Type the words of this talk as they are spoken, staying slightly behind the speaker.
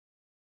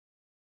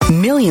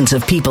Millions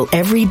of people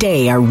every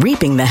day are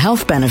reaping the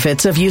health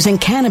benefits of using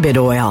cannabis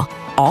oil,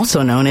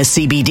 also known as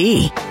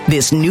CBD.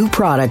 This new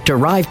product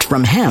derived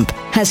from hemp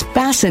has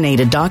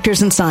fascinated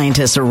doctors and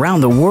scientists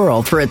around the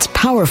world for its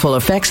powerful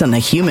effects on the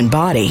human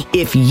body.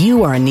 If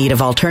you are in need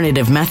of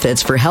alternative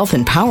methods for health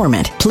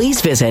empowerment, please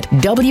visit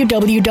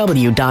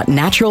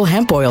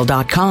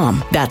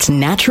www.naturalhempoil.com. That's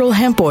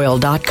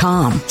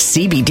naturalhempoil.com.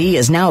 CBD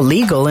is now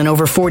legal in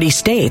over 40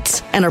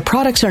 states, and our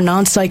products are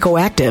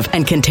non-psychoactive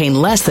and contain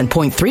less than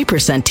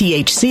 0.3%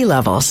 THC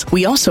levels.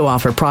 We also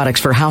offer products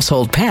for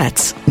household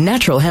pets.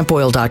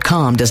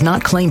 Naturalhempoil.com does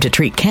not claim to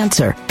treat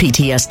cancer,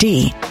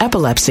 PTSD,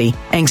 epilepsy,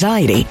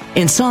 anxiety,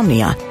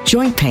 insomnia,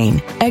 joint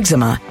pain,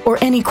 eczema, or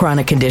any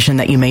chronic condition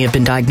that you may have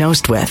been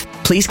diagnosed with.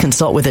 Please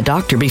consult with a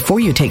doctor before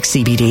you take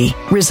CBD.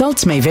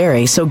 Results may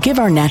vary, so give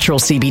our natural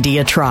CBD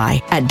a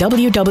try at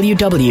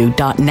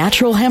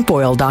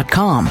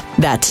www.naturalhempoil.com.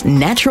 That's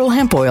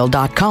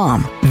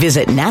naturalhempoil.com.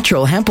 Visit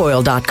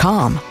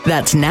naturalhempoil.com.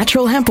 That's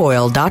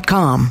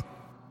naturalhempoil.com.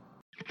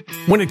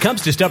 When it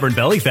comes to stubborn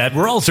belly fat,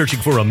 we're all searching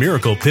for a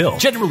miracle pill.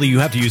 Generally, you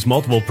have to use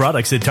multiple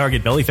products that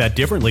target belly fat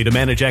differently to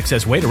manage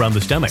excess weight around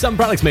the stomach. Some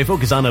products may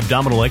focus on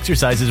abdominal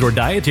exercises or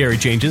dietary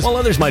changes, while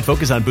others might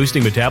focus on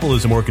boosting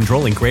metabolism or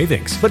controlling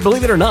cravings. But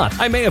believe it or not,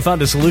 I may have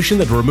found a solution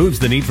that removes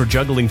the need for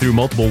juggling through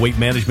multiple weight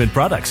management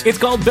products. It's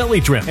called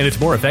Belly Trim, and it's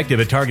more effective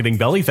at targeting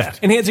belly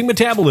fat, enhancing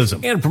metabolism,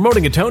 and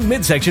promoting a toned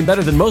midsection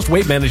better than most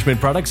weight management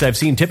products I've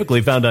seen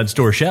typically found on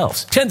store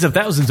shelves. Tens of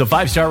thousands of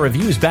 5-star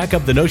reviews back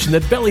up the notion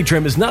that Belly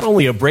Trim is not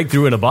only a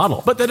breakthrough in a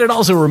bottle, but that it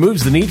also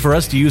removes the need for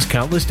us to use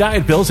countless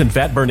diet pills and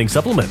fat-burning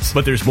supplements.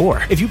 But there's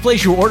more. If you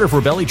place your order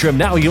for Belly Trim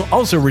now, you'll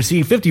also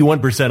receive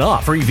 51%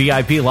 off, free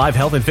VIP live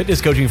health and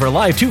fitness coaching for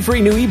life, 2 free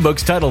new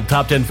ebooks titled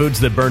Top 10 Foods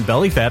That Burn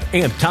Belly Fat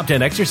and Top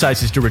 10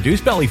 Exercises to Reduce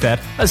Belly Fat,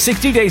 a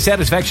 60-day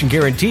satisfaction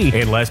guarantee,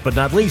 and last but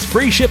not least,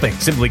 free shipping.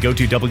 Simply go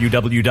to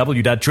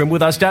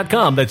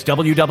www.trimwithus.com. That's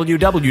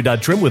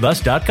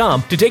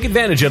www.trimwithus.com to take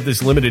advantage of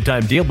this limited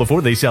time deal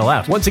before they sell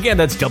out. Once again,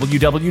 that's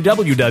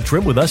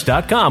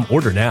www.trimwithus.com.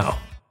 Order now.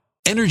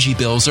 Energy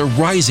bills are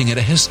rising at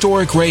a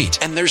historic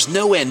rate, and there's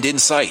no end in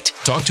sight.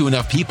 Talk to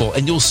enough people,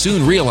 and you'll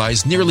soon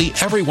realize nearly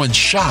everyone's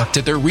shocked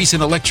at their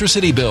recent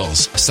electricity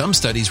bills. Some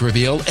studies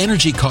reveal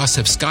energy costs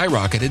have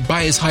skyrocketed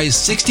by as high as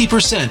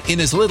 60%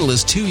 in as little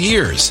as 2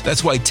 years.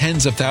 That's why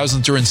tens of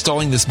thousands are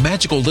installing this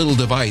magical little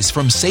device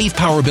from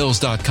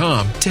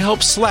SavePowerBills.com to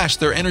help slash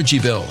their energy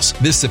bills.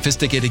 This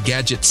sophisticated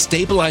gadget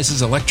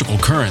stabilizes electrical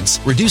currents,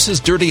 reduces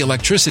dirty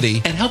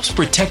electricity, and helps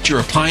protect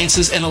your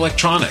appliances and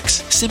electronics.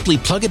 Simply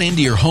plug it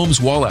into your home's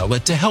wall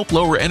outlet to help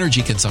lower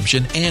energy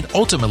consumption and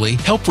ultimately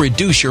help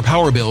reduce your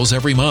power bills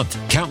every month.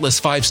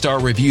 Countless 5-star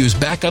reviews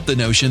back up the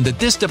notion that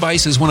this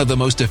device is one of the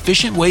most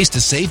efficient ways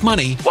to save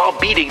money while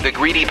beating the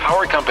greedy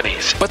power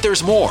companies. But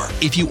there's more.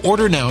 If you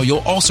order now, you'll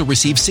also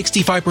receive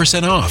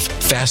 65% off,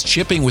 fast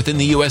shipping within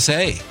the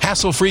USA,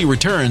 hassle-free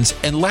returns,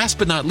 and last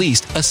but not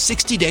least, a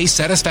 60-day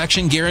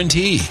satisfaction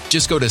guarantee.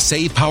 Just go to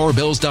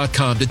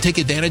SavePowerBills.com to take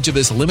advantage of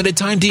this limited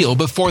time deal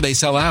before they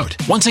sell out.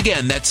 Once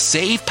again, that's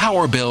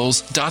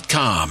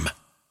SavePowerBills.com.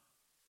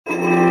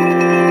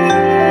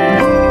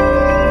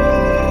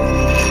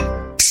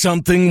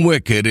 Something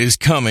wicked is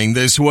coming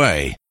this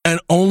way,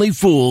 and only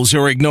fools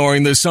are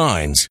ignoring the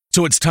signs.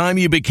 So it's time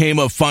you became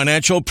a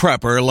financial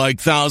prepper like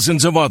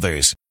thousands of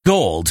others.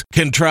 Gold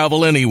can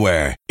travel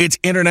anywhere. It's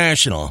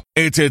international.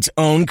 It's its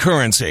own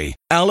currency.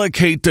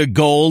 Allocate to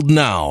gold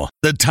now,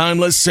 the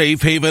timeless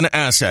safe haven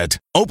asset.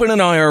 Open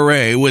an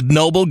IRA with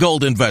Noble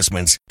Gold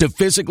Investments to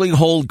physically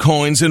hold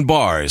coins and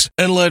bars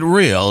and let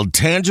real,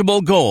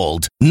 tangible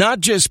gold, not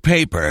just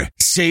paper,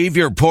 save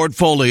your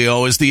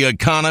portfolio as the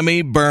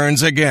economy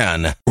burns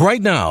again.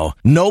 Right now,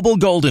 Noble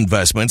Gold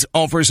Investments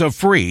offers a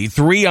free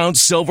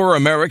 3-ounce silver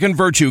American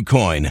Virtue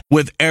coin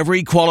with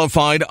every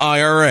qualified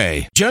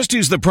IRA. Just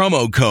use the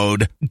promo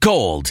code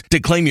GOLD to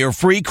claim your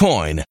free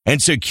coin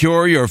and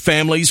secure your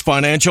family's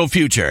financial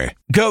future.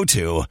 Go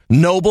to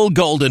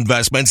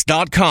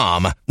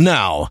noblegoldinvestments.com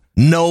now.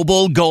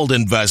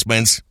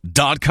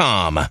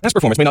 noblegoldinvestments.com. Past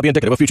performance may not be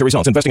indicative of future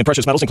results. Investing in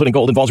precious metals, including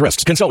gold, involves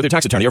risks. Consult with your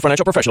tax attorney or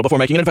financial professional before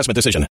making an investment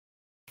decision.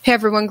 Hey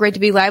everyone, great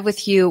to be live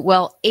with you.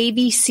 Well,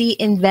 ABC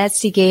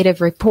investigative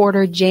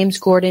reporter James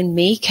Gordon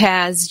Meek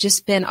has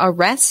just been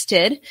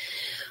arrested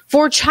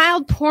for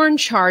child porn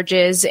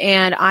charges,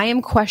 and I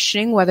am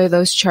questioning whether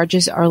those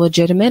charges are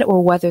legitimate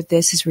or whether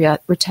this is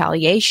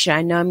retaliation.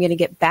 I know I'm going to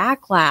get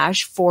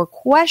backlash for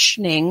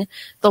questioning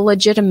the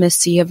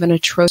legitimacy of an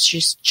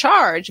atrocious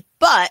charge,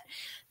 but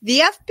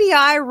the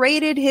FBI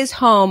raided his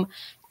home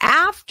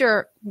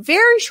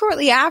very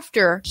shortly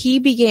after he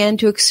began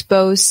to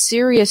expose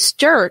serious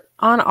dirt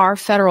on our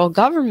federal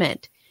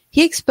government.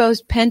 He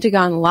exposed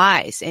Pentagon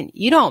lies, and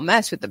you don't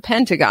mess with the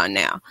Pentagon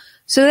now.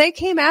 So they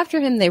came after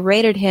him, they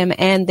raided him,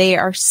 and they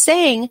are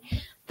saying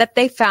that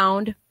they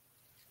found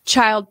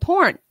child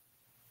porn.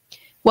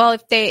 Well,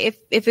 if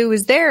it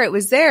was there, it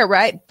was there,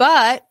 right?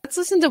 But let's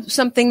listen to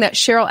something that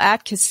Cheryl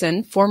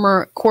Atkinson,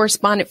 former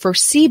correspondent for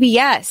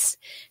CBS,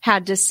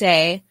 had to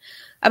say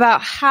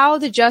about how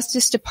the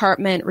Justice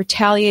Department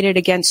retaliated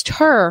against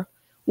her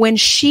when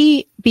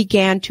she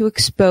began to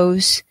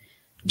expose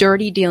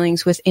dirty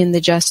dealings within the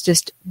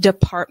Justice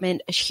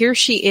Department. Here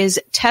she is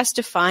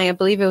testifying, I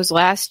believe it was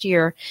last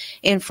year,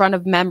 in front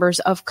of members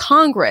of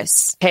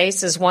Congress.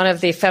 Case is one of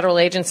the federal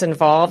agents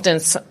involved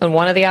in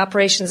one of the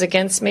operations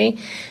against me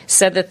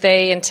said that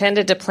they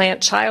intended to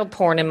plant child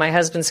porn in my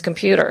husband's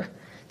computer.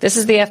 This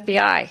is the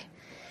FBI.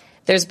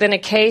 There's been a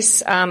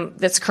case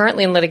that's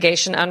currently in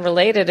litigation,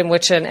 unrelated, in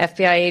which an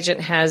FBI agent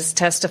has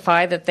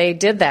testified that they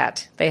did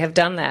that. They have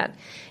done that.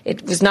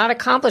 It was not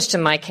accomplished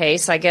in my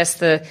case. I guess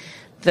the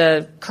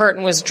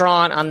curtain was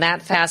drawn on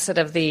that facet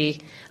of the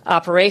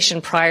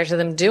operation prior to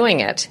them doing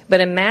it.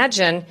 But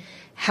imagine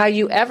how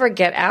you ever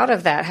get out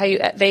of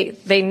that.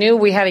 They knew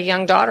we had a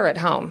young daughter at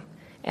home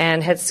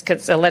and had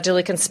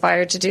allegedly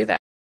conspired to do that.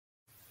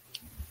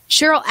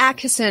 Cheryl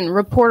Atkinson,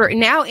 reporter,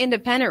 now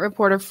independent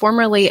reporter,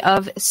 formerly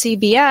of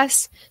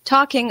CBS,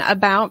 talking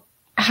about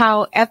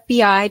how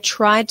FBI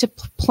tried to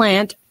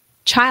plant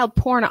child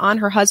porn on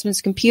her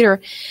husband's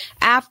computer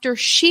after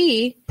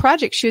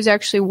project she was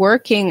actually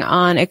working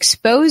on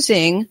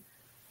exposing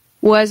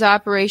was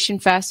Operation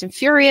Fast and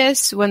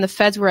Furious, when the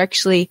feds were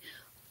actually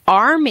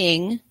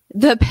arming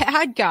the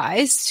bad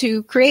guys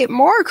to create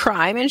more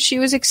crime, and she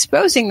was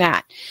exposing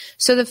that.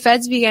 So the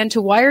feds began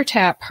to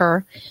wiretap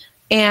her,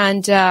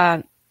 and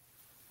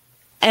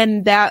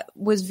that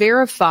was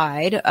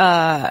verified,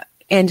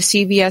 and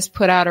CBS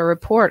put out a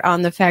report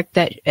on the fact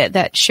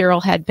that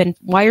Cheryl had been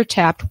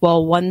wiretapped.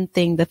 Well, one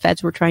thing the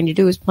feds were trying to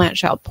do was plant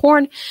child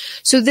porn.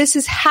 So this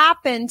has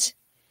happened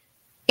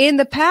in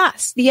the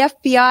past. The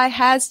FBI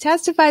has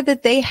testified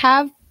that they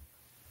have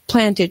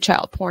planted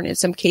child porn in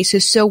some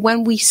cases. So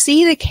when we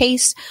see the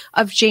case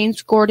of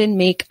James Gordon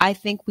Meek, I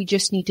think we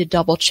just need to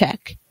double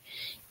check.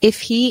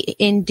 If he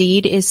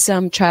indeed is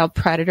some child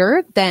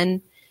predator,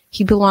 then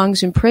he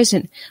belongs in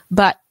prison.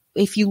 But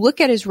if you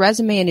look at his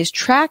resume and his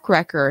track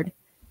record,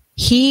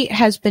 he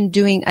has been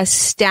doing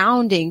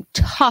astounding,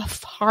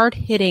 tough,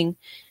 hard-hitting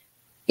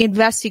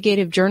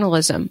investigative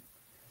journalism,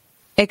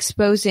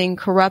 exposing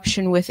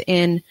corruption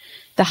within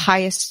the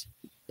highest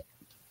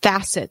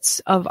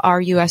facets of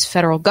our U.S.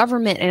 federal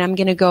government. And I'm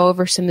going to go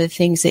over some of the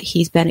things that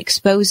he's been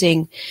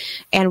exposing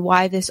and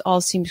why this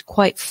all seems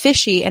quite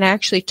fishy. And I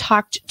actually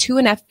talked to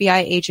an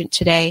FBI agent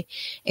today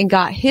and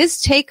got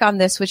his take on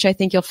this, which I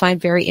think you'll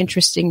find very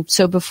interesting.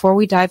 So before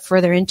we dive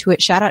further into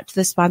it, shout out to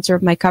the sponsor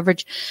of my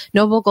coverage.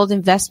 Noble Gold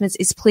Investments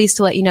is pleased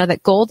to let you know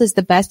that gold is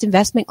the best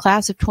investment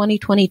class of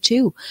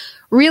 2022.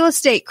 Real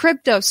estate,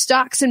 crypto,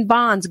 stocks, and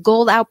bonds,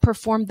 gold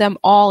outperformed them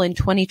all in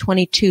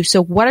 2022.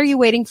 So what are you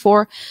waiting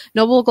for?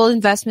 Noble Gold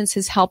Investments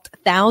has helped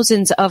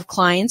thousands of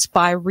clients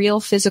buy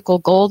real physical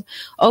gold.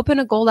 Open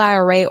a gold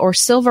IRA or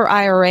silver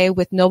IRA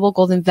with Noble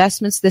Gold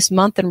Investments this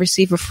month and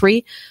receive a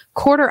free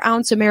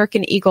quarter-ounce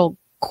American Eagle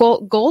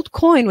gold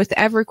coin with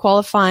every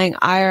qualifying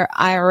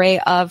IRA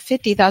of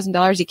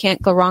 $50,000. You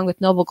can't go wrong with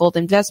Noble Gold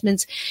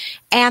Investments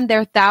and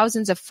their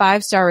thousands of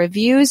 5-star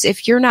reviews.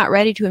 If you're not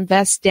ready to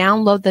invest,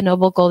 download the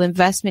Noble Gold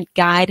Investment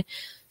Guide.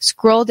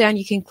 Scroll down.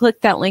 You can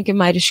click that link in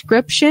my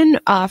description.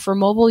 For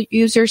mobile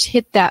users,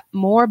 hit that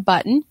more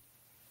button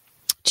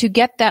to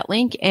get that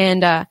link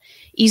and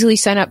easily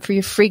sign up for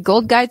your free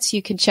gold guide so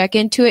you can check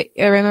into it.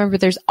 Remember,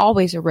 there's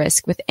always a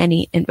risk with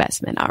any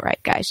investment. All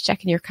right, guys,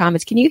 check in your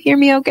comments. Can you hear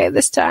me okay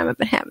this time? I've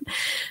been having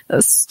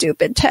those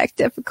stupid tech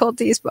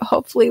difficulties, but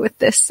hopefully with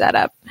this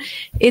setup,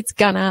 it's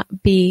gonna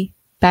be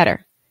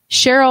better.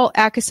 Cheryl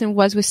Atkinson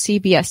was with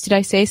CBS. Did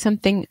I say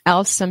something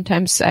else?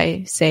 Sometimes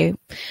I say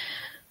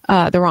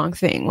the wrong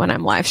thing when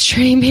I'm live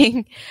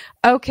streaming.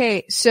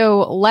 Okay,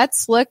 so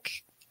let's look.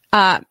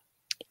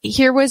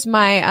 Here was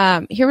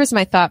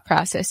my thought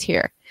process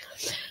here.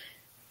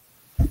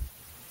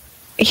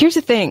 Here's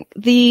the thing.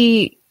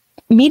 The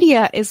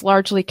media is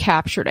largely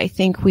captured. I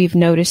think we've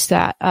noticed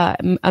that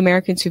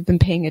Americans who've been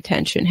paying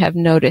attention have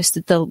noticed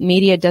that the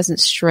media doesn't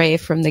stray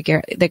from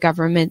the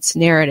government's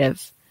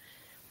narrative.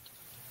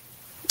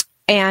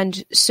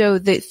 And so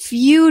the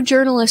few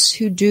journalists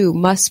who do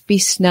must be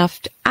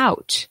snuffed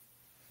out.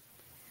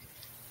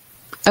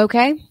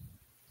 Okay?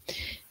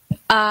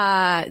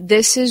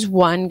 This is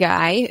one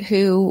guy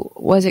who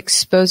was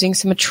exposing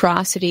some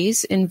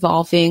atrocities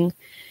involving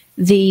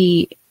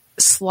the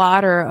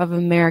slaughter of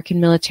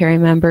American military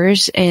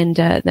members and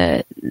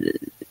the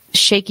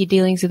shaky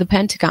dealings of the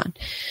Pentagon,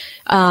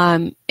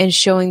 and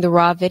showing the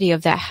raw video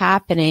of that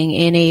happening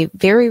in a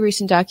very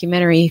recent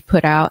documentary he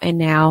put out. And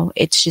now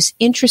it's just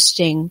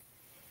interesting.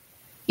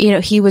 You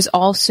know, he was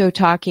also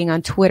talking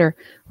on Twitter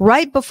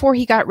right before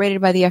he got raided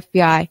by the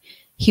FBI.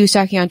 He was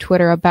talking on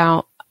Twitter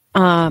about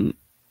how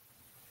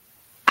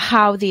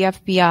the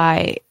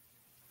FBI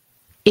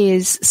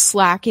is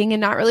slacking and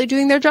not really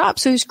doing their job.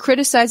 So he's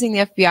criticizing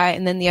the FBI,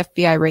 and then the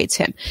FBI raids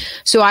him.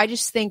 So I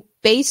just think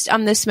based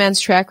on this man's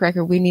track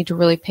record, we need to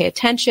really pay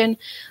attention.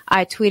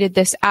 I tweeted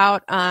this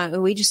out.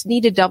 We just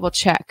need to double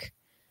check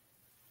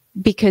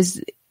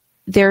because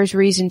there's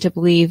reason to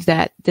believe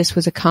that this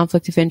was a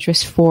conflict of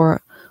interest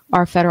for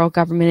our federal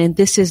government. And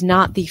this is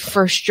not the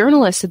first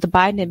journalist that the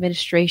Biden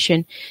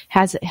administration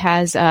has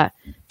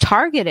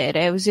targeted.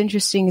 It was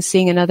interesting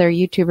seeing another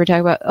YouTuber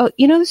talk about,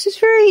 this is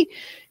very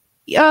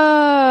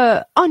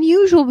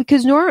unusual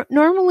because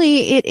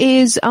normally it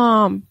is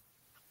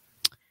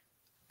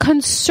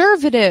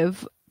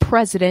conservative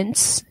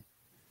presidents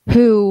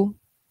who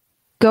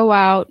go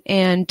out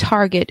and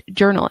target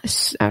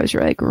journalists. I was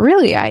like,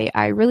 really?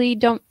 I really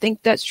don't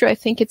think that's true. I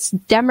think it's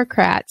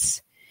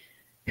Democrats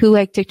who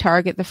like to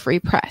target the free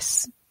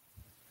press.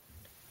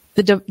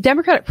 The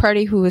Democratic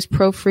Party, who is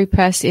pro-free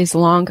press, is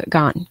long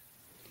gone.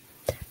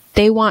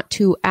 They want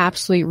to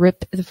absolutely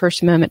rip the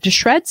First Amendment to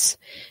shreds,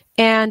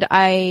 and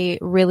I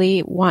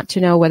really want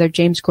to know whether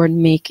James Gordon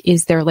Meek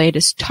is their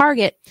latest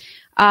target.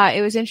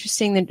 It was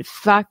interesting that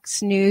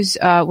Fox News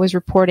was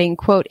reporting,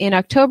 quote, in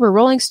October,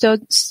 Rolling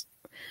Stone's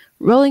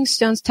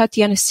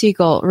Tatiana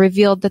Siegel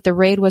revealed that the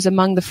raid was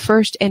among the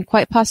first and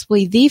quite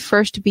possibly the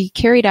first to be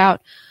carried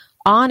out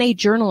on a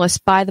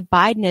journalist by the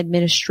Biden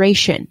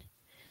administration.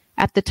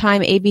 At the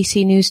time,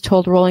 ABC News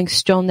told Rolling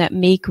Stone that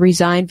Meek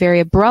resigned very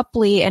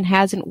abruptly and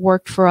hasn't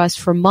worked for us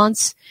for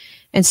months,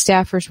 and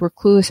staffers were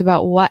clueless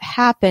about what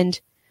happened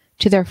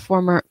to their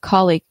former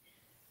colleague.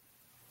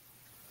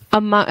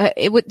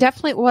 It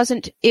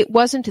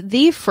wasn't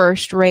the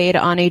first raid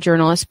on a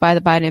journalist by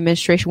the Biden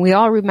administration. We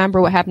all remember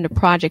what happened to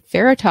Project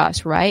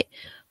Veritas, right?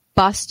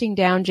 Busting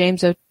down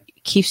James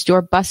O'Keefe's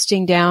door,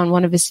 busting down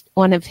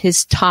one of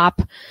his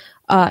top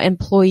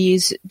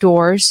employees'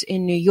 doors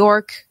in New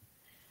York,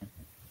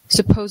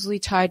 supposedly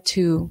tied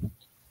to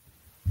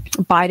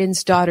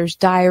Biden's daughter's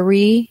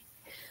diary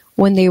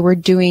when they were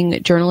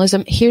doing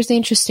journalism. Here's the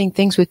interesting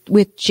things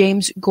with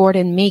James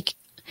Gordon Meek.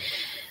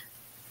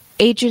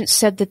 Agents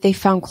said that they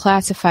found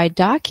classified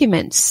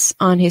documents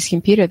on his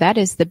computer. That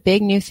is the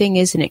big new thing,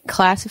 isn't it?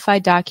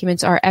 Classified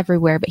documents are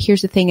everywhere. But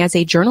here's the thing, as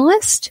a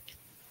journalist,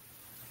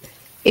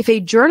 if a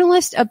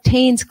journalist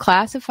obtains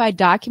classified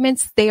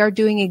documents, they are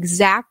doing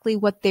exactly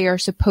what they are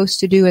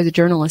supposed to do as a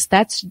journalist.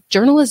 That's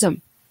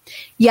journalism.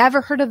 You ever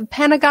heard of the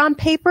Pentagon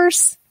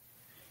Papers?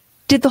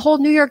 Did the whole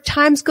New York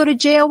Times go to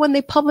jail when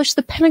they published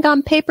the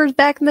Pentagon Papers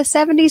back in the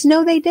 70s?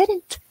 No, they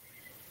didn't.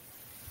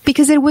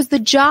 Because it was the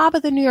job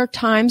of the New York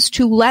Times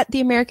to let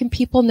the American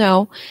people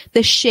know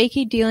the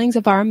shaky dealings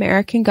of our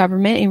American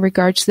government in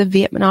regards to the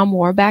Vietnam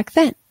War back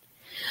then.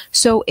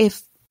 So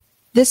if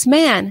this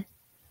man,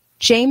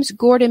 James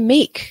Gordon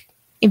Meek,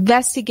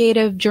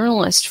 investigative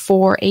journalist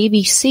for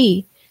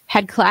ABC,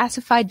 had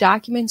classified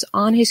documents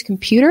on his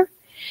computer,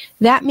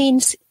 that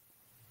means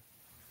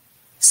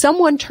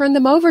someone turned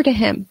them over to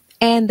him.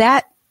 And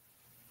that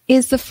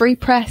is the free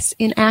press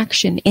in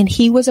action. And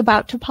he was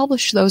about to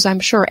publish those, I'm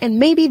sure. And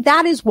maybe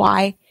that is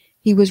why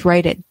he was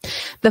raided.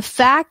 The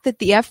fact that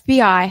the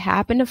FBI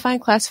happened to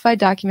find classified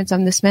documents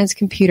on this man's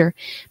computer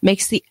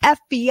makes the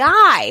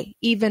FBI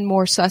even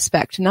more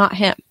suspect, not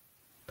him.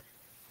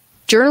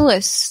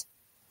 Journalists,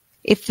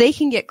 if they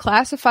can get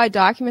classified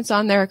documents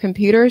on their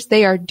computers,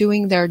 they are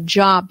doing their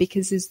job,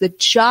 because it's the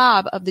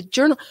job of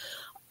the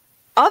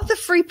of the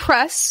free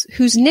press,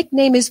 whose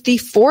nickname is the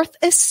Fourth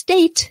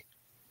Estate,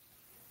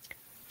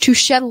 to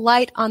shed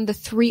light on the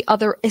three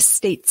other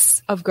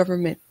estates of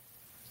government.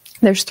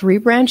 There's three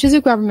branches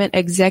of government: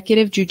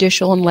 executive,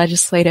 judicial, and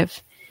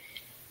legislative.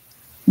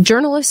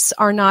 Journalists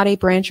are not a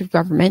branch of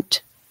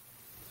government,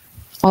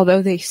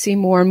 although they seem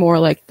more and more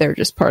like they're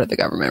just part of the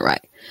government,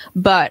 right?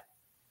 But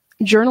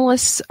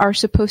journalists are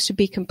supposed to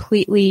be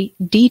completely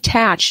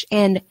detached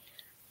and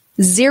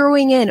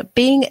zeroing in,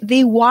 being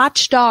the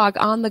watchdog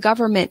on the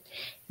government,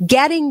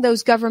 getting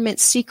those government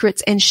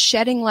secrets and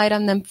shedding light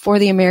on them for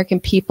the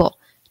American people.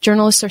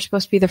 Journalists are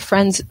supposed to be the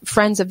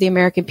friends of the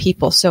American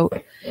people. So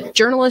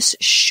journalists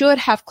should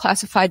have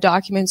classified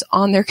documents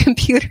on their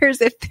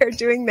computers if they're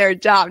doing their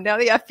job. Now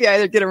the FBI,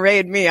 they're going to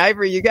raid me.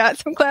 Ivory, you got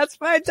some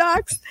classified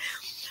docs?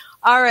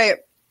 All right.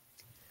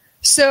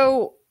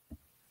 So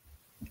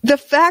the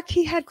fact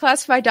he had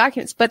classified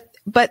documents, but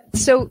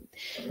so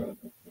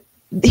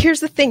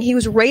here's the thing. He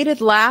was raided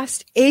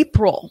last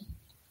April.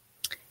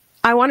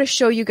 I want to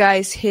show you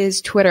guys his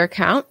Twitter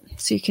account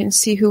so you can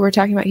see who we're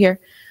talking about here.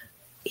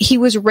 He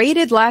was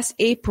raided last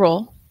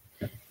April,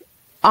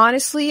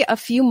 honestly, a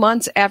few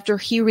months after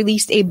he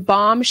released a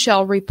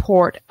bombshell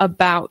report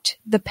about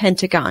the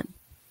Pentagon,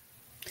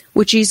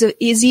 which is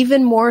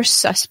even more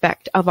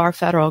suspect of our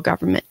federal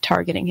government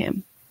targeting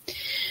him.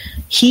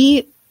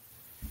 He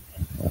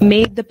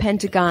made the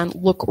Pentagon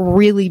look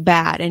really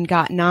bad and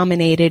got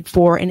nominated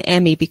for an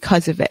Emmy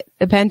because of it.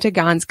 The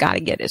Pentagon's got to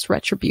get its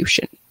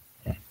retribution.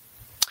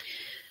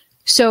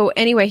 So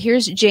anyway,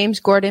 here's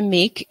James Gordon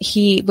Meek.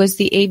 He was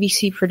the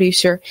ABC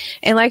producer.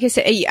 And like I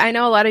said, I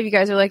know a lot of you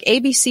guys are like,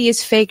 ABC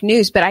is fake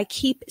news, but I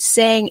keep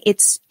saying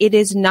it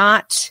is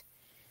not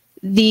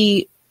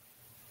the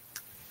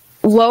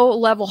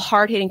low-level,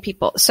 hard-hitting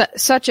people,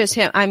 such as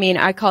him. I mean,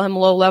 I call him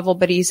low-level,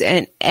 but he's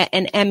an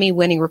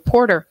Emmy-winning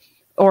reporter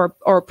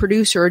or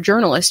producer or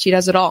journalist. He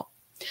does it all.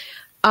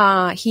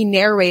 He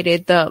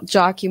narrated the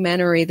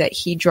documentary that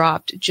he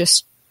dropped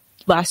just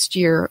last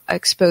year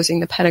exposing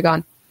the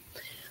Pentagon.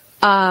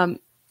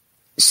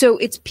 So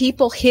it's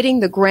people hitting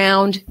the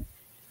ground,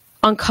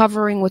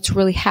 uncovering what's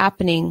really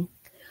happening,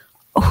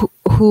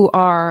 who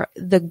are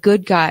the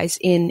good guys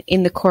in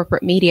the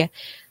corporate media.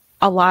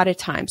 A lot of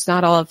times,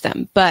 not all of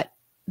them, but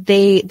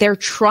they're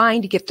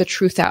trying to get the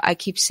truth out. I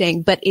keep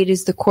saying, but it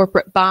is the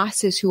corporate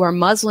bosses who are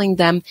muzzling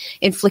them,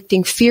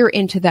 inflicting fear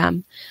into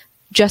them,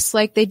 just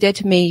like they did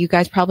to me. You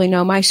guys probably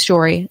know my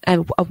story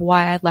of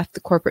why I left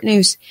the corporate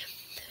news,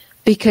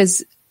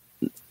 because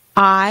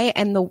I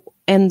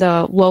and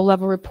the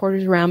low-level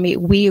reporters around me,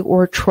 we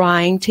were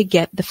trying to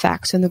get the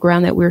facts on the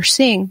ground that we were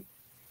seeing,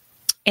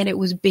 and it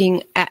was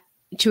being,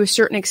 to a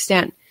certain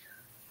extent,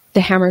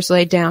 the hammer's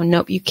laid down.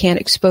 Nope, you can't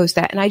expose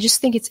that. And I just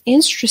think it's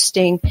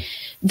interesting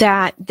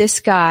that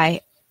this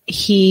guy,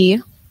 he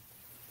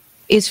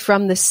is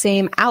from the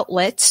same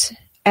outlet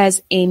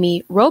as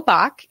Amy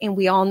Robach, and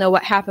we all know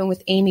what happened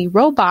with Amy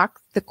Robach,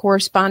 the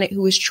correspondent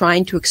who was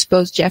trying to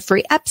expose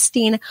Jeffrey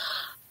Epstein,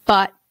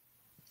 but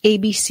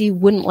ABC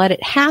wouldn't let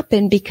it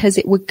happen because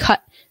it would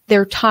cut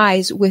their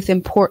ties with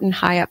important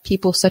high-up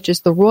people such as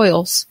the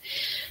royals.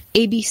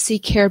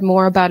 ABC cared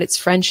more about its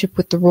friendship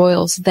with the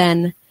royals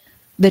than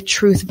the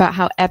truth about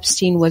how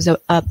Epstein was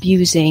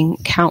abusing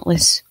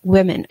countless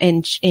women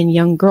and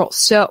young girls.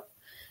 So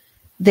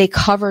they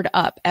covered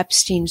up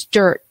Epstein's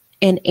dirt,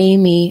 and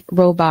Amy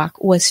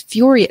Robach was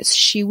furious.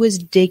 She was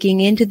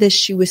digging into this.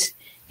 She was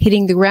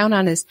hitting the ground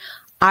on this.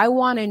 I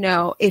want to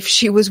know if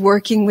she was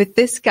working with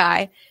this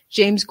guy,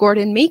 James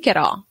Gordon Meek, at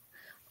all,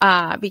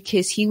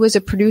 because he was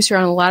a producer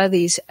on a lot of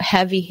these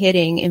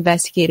heavy-hitting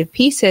investigative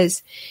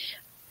pieces.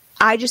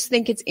 I just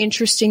think it's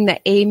interesting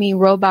that Amy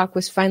Robach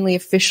was finally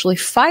officially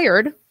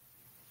fired.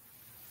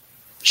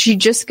 She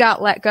just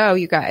got let go,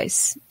 you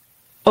guys,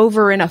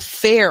 over an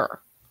affair,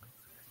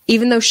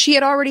 even though she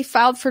had already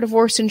filed for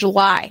divorce in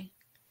July.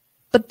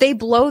 But they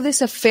blow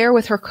this affair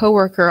with her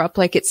coworker up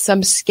like it's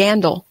some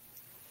scandal.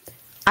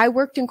 I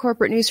worked in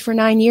corporate news for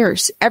 9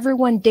 years.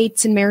 Everyone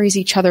dates and marries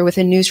each other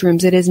within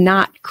newsrooms. It is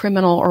not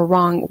criminal or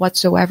wrong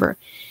whatsoever.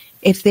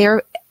 If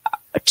they're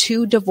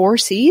two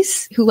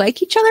divorcees who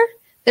like each other,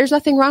 there's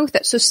nothing wrong with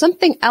that. So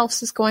something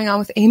else is going on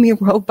with Amy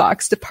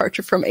Robach's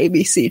departure from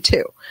ABC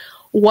too.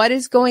 What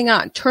is going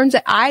on? Turns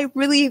out I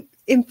really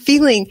am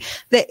feeling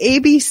that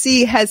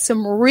ABC has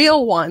some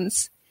real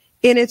ones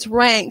in its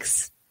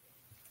ranks,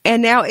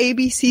 and now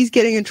ABC is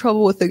getting in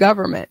trouble with the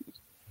government.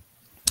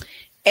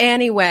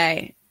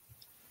 Anyway,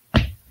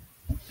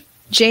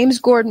 James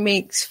Gordon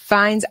Meeks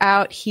finds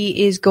out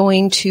he is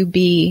going to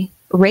be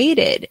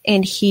raided,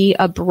 and he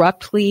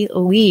abruptly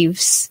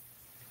leaves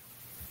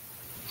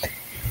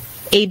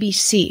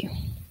ABC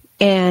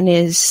and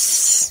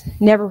is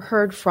never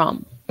heard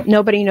from.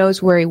 Nobody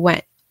knows where he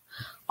went.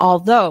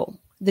 Although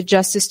the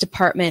Justice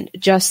Department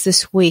just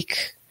this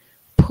week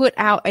put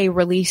out a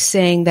release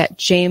saying that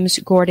James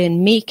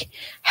Gordon Meek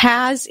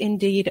has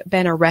indeed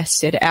been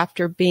arrested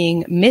after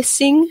being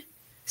missing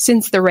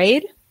since the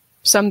raid.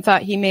 Some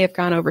thought he may have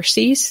gone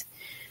overseas.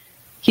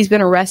 He's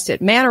been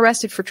arrested. Man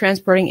arrested for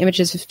transporting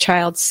images of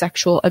child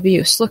sexual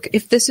abuse. Look,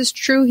 if this is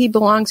true, he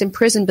belongs in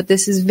prison, but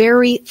this is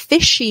very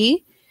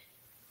fishy.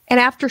 And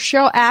after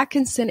Cheryl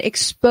Atkinson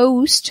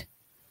exposed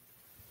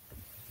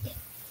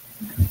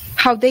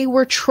how they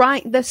were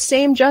trying, the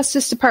same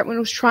Justice Department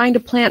was trying to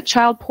plant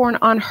child porn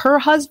on her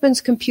husband's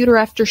computer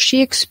after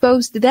she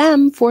exposed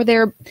them for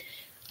their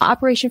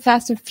Operation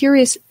Fast and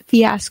Furious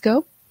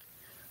fiasco.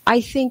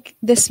 I think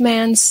this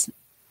man's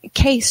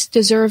case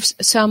deserves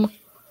some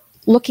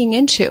looking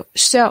into.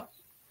 So,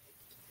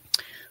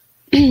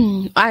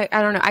 I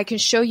don't know. I can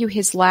show you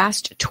his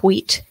last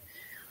tweet.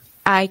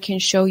 I can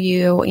show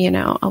you,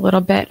 a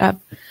little bit of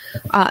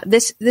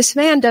this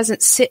man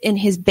doesn't sit in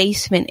his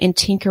basement and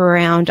tinker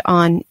around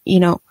on,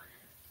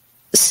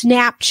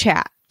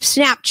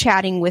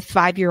 Snapchatting with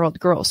 5-year-old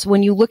girls.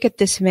 When you look at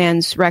this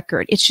man's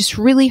record, it's just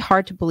really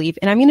hard to believe.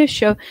 And I'm going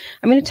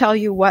to tell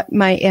you what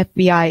my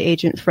FBI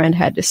agent friend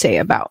had to say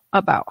about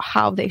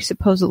how they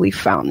supposedly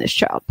found this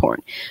child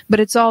porn.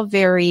 But it's all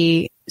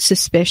very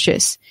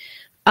suspicious.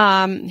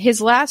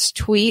 His last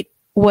tweet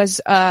was,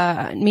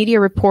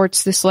 media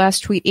reports this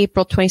last tweet,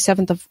 April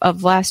 27th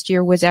of last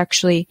year, was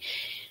actually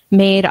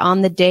made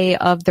on the day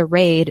of the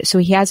raid. So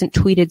he hasn't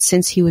tweeted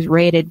since he was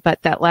raided,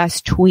 but that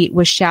last tweet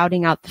was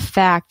shouting out the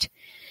fact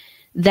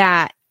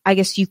that I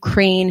guess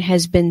Ukraine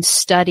has been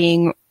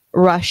studying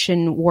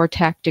Russian war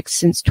tactics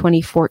since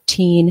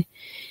 2014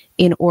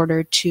 in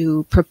order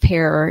to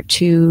prepare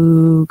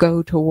to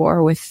go to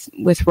war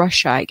with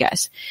Russia, I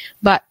guess.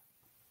 But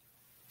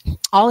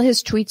all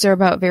his tweets are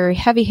about very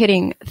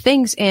heavy-hitting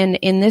things, and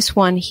in this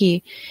one,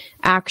 he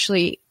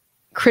actually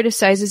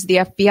criticizes the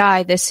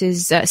FBI. This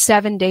is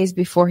 7 days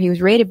before he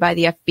was raided by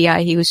the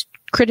FBI. He was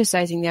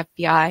criticizing the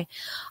FBI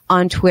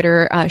on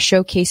Twitter,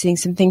 showcasing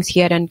some things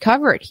he had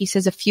uncovered. He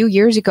says, a few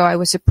years ago, I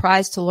was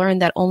surprised to learn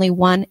that only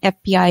one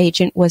FBI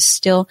agent was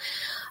still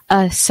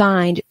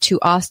assigned to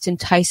Austin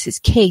Tice's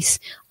case.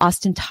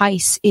 Austin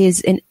Tice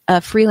is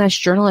a freelance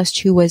journalist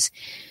who was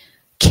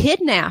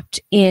kidnapped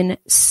in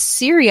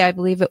Syria, I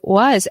believe it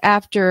was,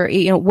 after,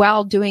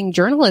 while doing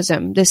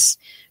journalism. This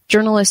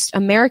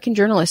American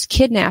journalist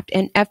kidnapped,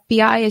 and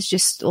FBI is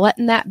just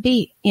letting that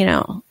be.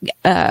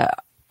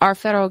 Our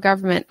federal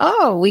government,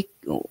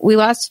 we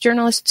lost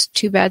journalists.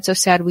 Too bad, so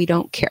sad. We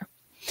don't care.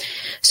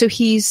 So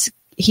he's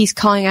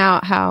calling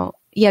out how,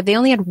 they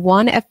only had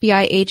one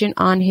FBI agent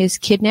on his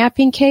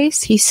kidnapping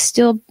case. He's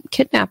still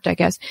kidnapped, I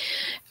guess.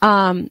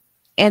 And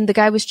the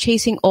guy was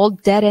chasing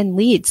old dead-end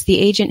leads. The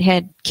agent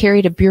had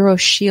carried a bureau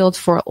shield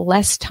for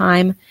less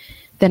time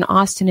than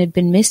Austin had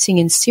been missing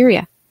in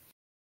Syria.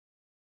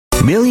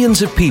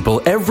 Millions of people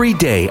every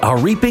day are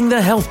reaping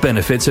the health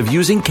benefits of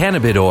using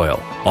cannabis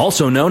oil,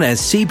 also known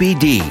as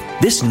CBD.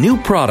 This new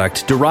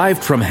product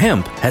derived from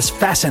hemp has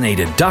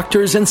fascinated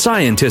doctors and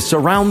scientists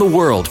around the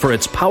world for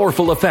its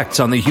powerful effects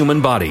on the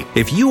human body.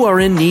 If you are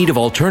in need of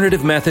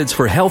alternative methods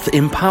for health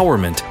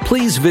empowerment,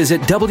 please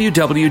visit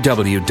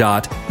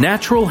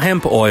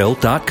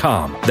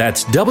www.naturalhempoil.com.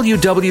 That's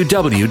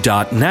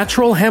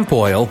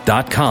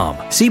www.naturalhempoil.com.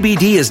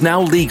 CBD is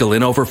now legal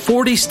in over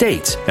 40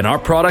 states, and our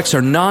products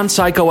are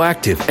non-psychoactive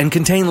and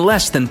contain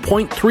less than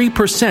 0.3%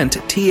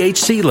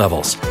 THC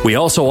levels. We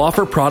also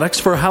offer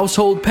products for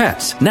household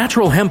pets.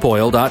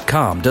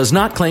 NaturalHempOil.com does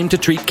not claim to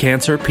treat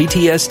cancer,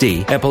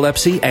 PTSD,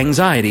 epilepsy,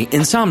 anxiety,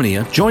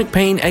 insomnia, joint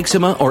pain,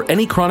 eczema, or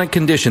any chronic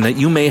condition that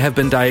you may have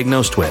been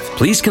diagnosed with.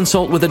 Please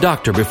consult with a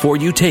doctor before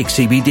you take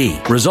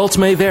CBD. Results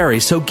may vary,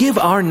 so give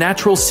our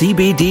natural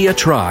CBD a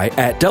try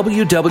at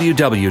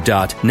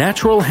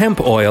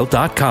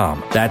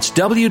www.naturalhempoil.com. That's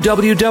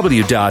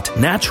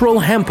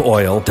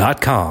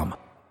www.naturalhempoil.com.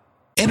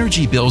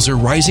 Energy bills are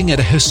rising at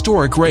a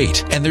historic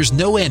rate, and there's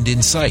no end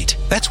in sight.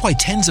 That's why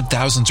tens of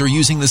thousands are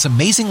using this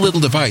amazing little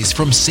device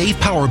from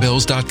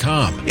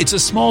SavePowerBills.com. It's a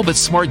small but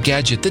smart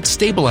gadget that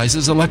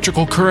stabilizes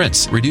electrical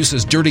currents,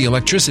 reduces dirty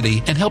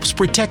electricity, and helps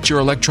protect your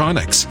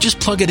electronics. Just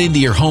plug it into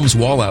your home's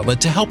wall outlet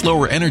to help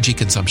lower energy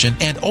consumption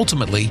and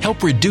ultimately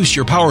help reduce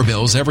your power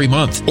bills every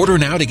month. Order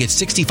now to get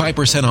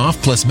 65%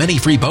 off plus many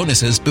free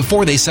bonuses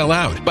before they sell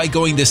out by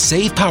going to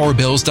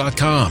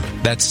SavePowerBills.com.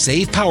 That's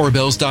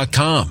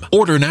SavePowerBills.com.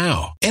 Order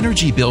now.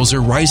 Energy bills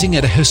are rising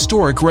at a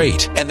historic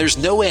rate, and there's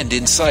no end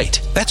in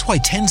sight. That's why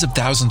tens of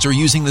thousands are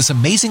using this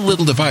amazing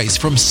little device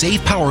from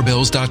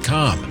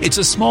SavePowerBills.com. It's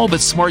a small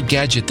but smart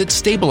gadget that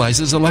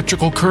stabilizes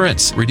electrical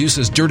currents,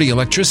 reduces dirty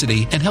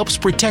electricity, and helps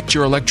protect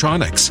your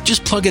electronics.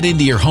 Just plug it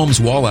into your home's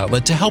wall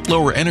outlet to help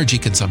lower energy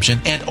consumption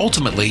and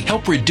ultimately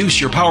help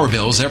reduce your power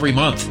bills every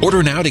month.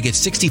 Order now to get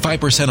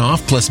 65%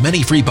 off plus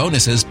many free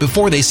bonuses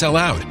before they sell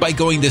out by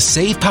going to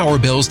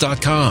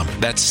SavePowerBills.com.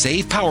 That's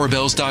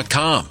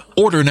SavePowerBills.com.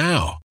 Order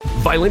now.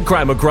 Violent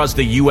crime across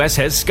the U.S.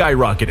 has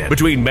skyrocketed.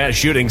 Between mass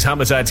shootings,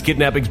 homicides,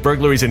 kidnappings,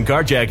 burglaries, and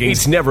carjackings,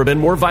 it's never been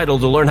more vital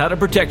to learn how to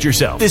protect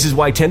yourself. This is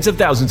why tens of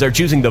thousands are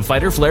choosing the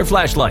Fighter Flare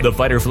flashlight. The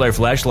Fighter Flare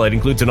flashlight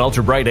includes an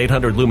ultra-bright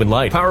 800 lumen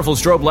light, powerful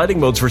strobe lighting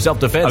modes for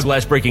self-defense, a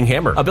glass-breaking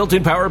hammer, a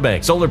built-in power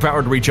bank,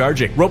 solar-powered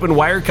recharging, rope and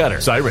wire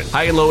cutter, siren,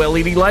 high and low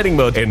LED lighting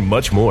mode, and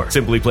much more.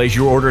 Simply place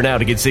your order now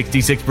to get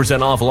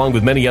 66% off along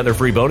with many other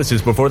free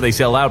bonuses before they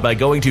sell out by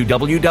going to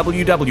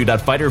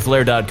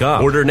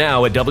www.fighterflare.com. Order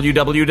now at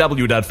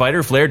www.fighterflare.com.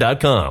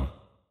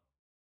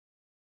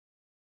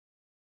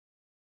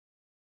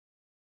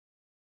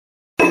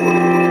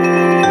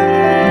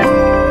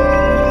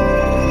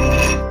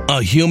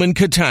 A human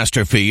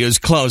catastrophe is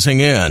closing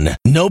in.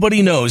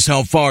 Nobody knows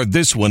how far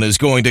this one is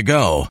going to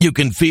go. You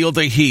can feel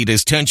the heat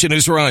as tension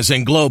is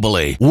rising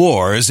globally.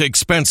 War is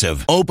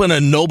expensive. Open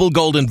a Noble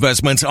Gold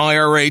Investments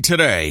IRA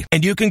today,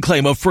 and you can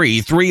claim a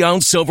free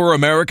 3-ounce silver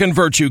American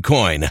Virtue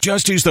coin.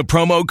 Just use the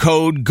promo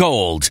code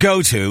GOLD.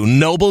 Go to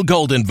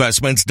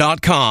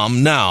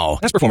noblegoldinvestments.com now.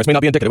 Past performance may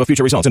not be indicative of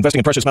future results. Investing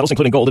in precious metals,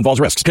 including gold,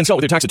 involves risks. Consult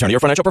with your tax attorney or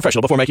financial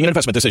professional before making an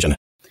investment decision.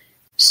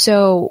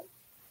 So,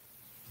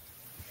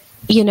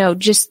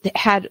 just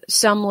had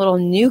some little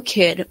new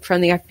kid from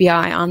the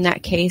FBI on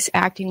that case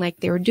acting like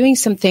they were doing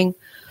something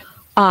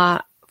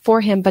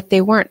for him, but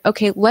they weren't.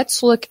 Okay,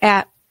 let's look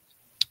at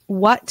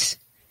what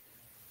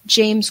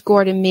James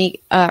Gordon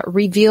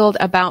revealed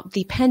about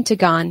the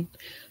Pentagon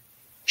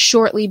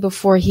shortly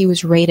before he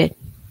was raided.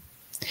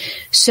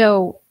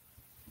 So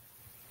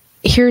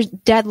here's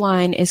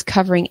Deadline is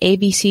covering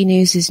ABC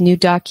News' new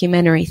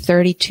documentary,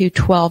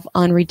 3212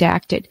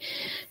 Unredacted.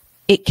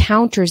 It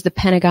counters the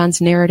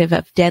Pentagon's narrative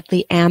of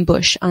deadly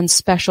ambush on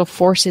Special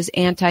Forces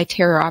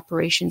anti-terror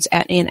operations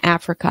in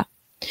Africa.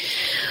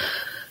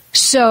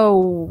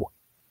 So,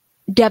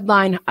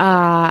 Deadline,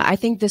 I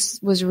think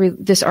this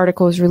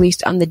article was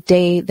released on the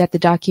day that the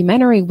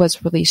documentary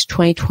was released,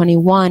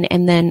 2021,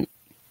 and then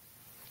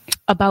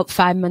about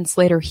 5 months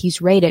later,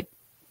 he's raided.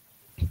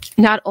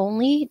 Not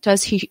only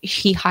does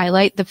he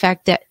highlight the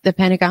fact that the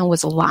Pentagon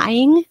was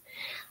lying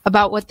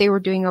about what they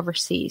were doing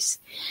overseas,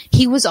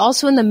 he was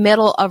also in the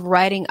middle of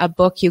writing a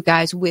book, you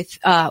guys, with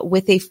a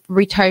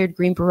retired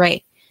Green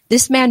Beret.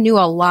 This man knew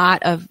a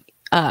lot of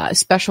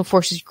Special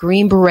Forces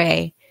Green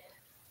Beret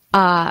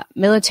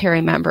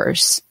military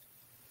members.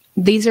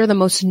 These are the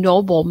most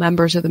noble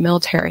members of the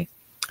military.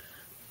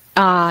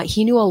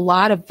 He knew a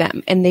lot of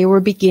them, and they were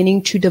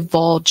beginning to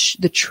divulge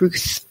the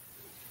truth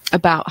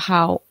about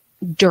how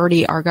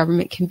dirty our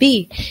government can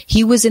be.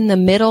 He was in the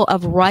middle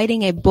of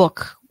writing a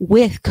book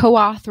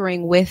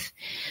co-authoring with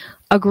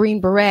a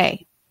Green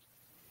Beret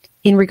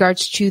in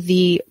regards to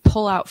the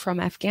pullout from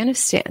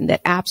Afghanistan,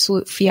 that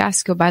absolute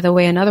fiasco. By the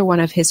way, another one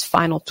of his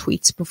final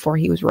tweets before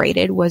he was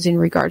raided was in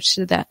regards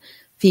to the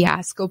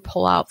fiasco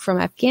pullout from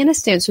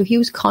Afghanistan. So he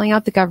was calling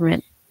out the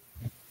government.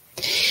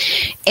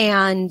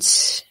 And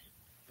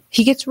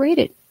he gets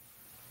raided.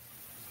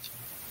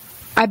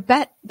 I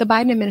bet the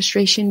Biden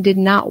administration did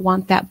not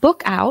want that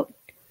book out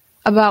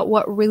about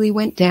what really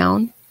went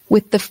down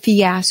with the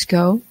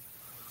fiasco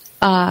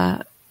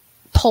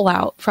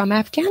pullout from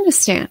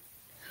Afghanistan.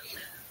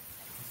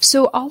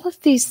 So all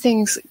of these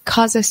things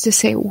cause us to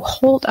say,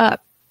 hold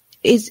up,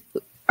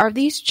 are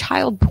these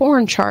child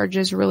porn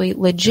charges really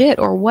legit,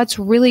 or what's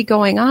really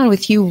going on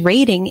with you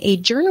raiding a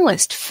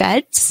journalist?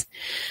 Feds,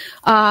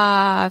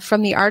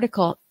 from the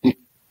article.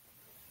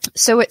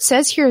 So it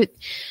says here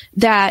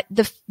that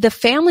the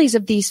families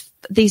of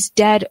these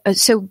dead.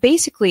 So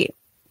basically,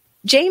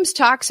 James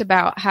talks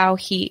about how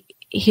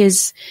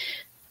his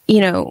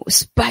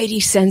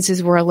spidey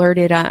senses were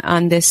alerted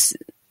on this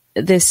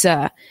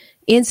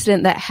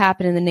incident that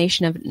happened in the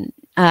nation of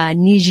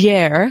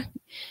Niger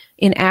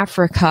in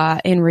Africa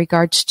in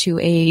regards to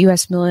a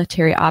U.S.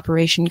 military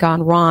operation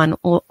gone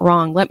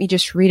wrong. Let me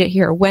just read it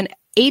here. When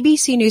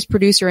ABC News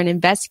producer and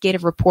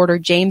investigative reporter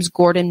James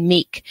Gordon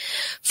Meek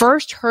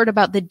first heard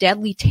about the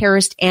deadly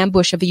terrorist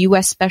ambush of a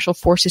U.S. Special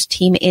Forces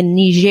team in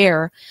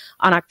Niger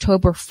on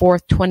October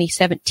 4th,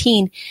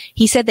 2017,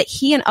 he said that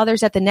he and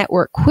others at the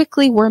network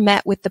quickly were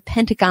met with the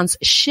Pentagon's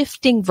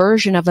shifting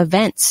version of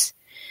events.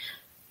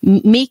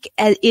 Meek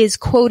is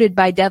quoted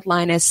by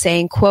Deadline as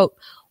saying, quote,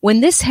 "When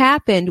this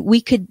happened,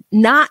 we could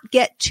not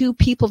get two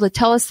people to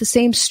tell us the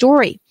same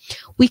story.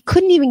 We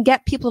couldn't even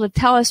get people to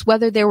tell us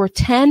whether there were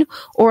 10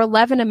 or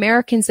 11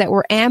 Americans that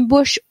were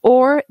ambushed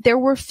or there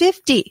were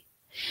 50.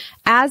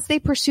 As they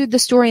pursued the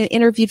story and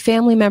interviewed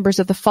family members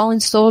of the fallen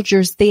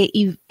soldiers, they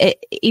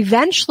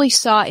eventually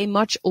saw a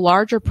much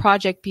larger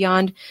project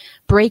beyond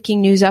breaking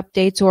news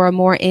updates or a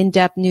more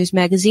in-depth news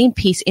magazine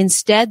piece.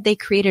 Instead, they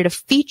created a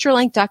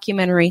feature-length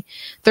documentary,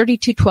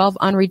 3212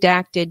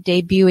 Unredacted,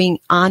 debuting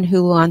on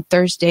Hulu on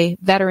Thursday,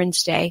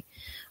 Veterans Day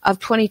of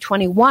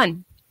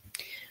 2021.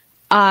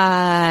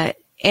 And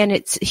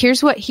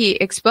here's what he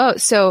exposed.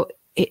 So,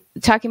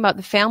 talking about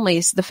the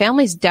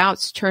family's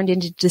doubts turned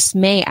into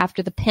dismay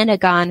after the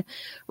Pentagon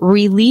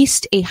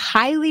released a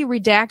highly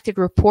redacted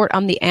report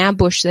on the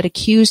ambush that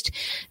accused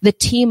the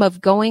team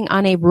of going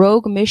on a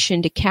rogue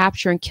mission to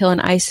capture and kill an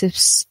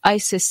ISIS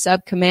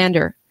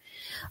sub-commander.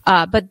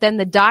 But then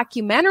the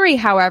documentary,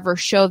 however,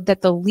 showed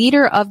that the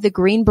leader of the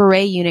Green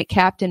Beret unit,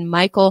 Captain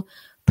Michael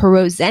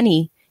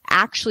Perozeni,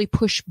 actually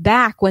pushed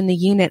back when the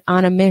unit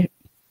on a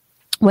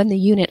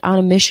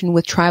mission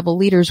with tribal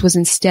leaders was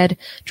instead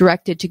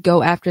directed to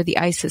go after the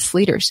ISIS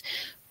leaders.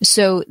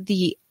 So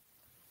the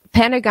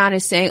Pentagon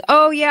is saying,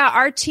 oh yeah,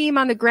 our team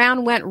on the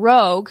ground went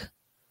rogue,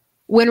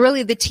 when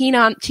really the team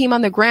on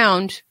the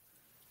ground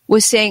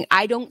was saying,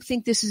 I don't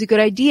think this is a good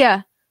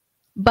idea,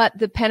 but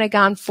the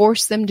Pentagon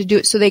forced them to do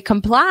it. So they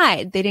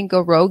complied. They didn't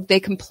go rogue. They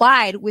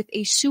complied with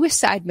a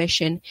suicide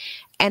mission,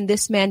 and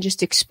this man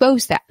just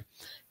exposed that.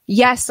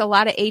 Yes, a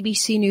lot of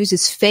ABC News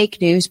is fake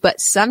news,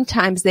 but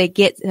sometimes they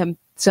get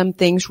some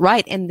things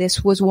right, and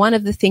this was one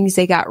of the things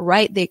they got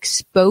right. They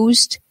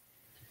exposed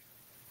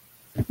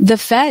the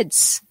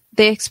feds.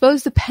 They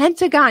exposed the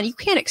Pentagon. You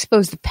can't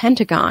expose the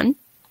Pentagon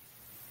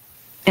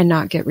and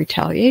not get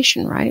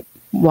retaliation, right?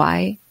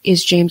 Why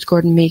is James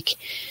Gordon Meek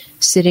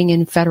sitting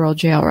in federal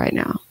jail right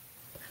now?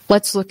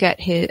 Let's look at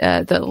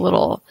the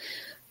little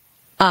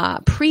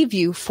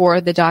preview for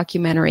the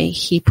documentary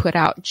he put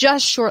out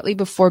just shortly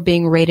before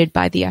being raided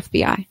by the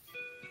FBI.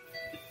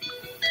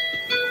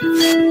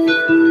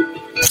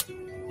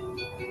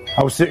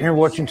 I was sitting here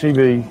watching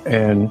TV,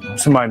 and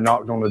somebody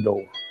knocked on the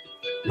door.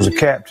 It was a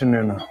captain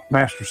and a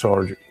master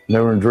sergeant. They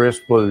were in dress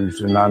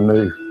blues, and I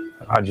knew.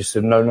 I just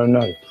said, no, no,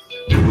 no.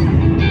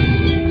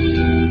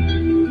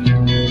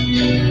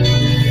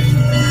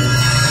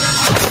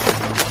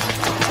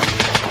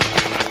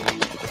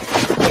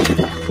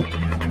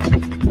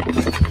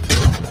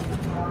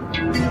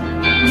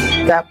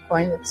 At that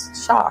point,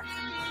 it's shock.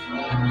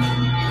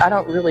 I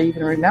don't really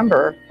even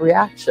remember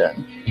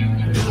reaction.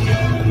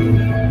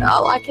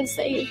 All I can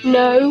say is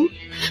no.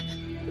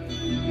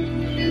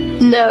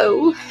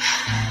 No.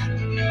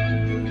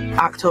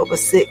 October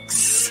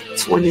 6,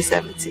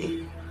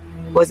 2017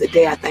 was the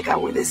day I think I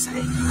went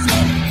insane.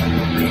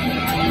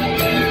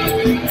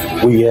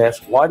 We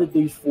asked, why did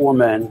these four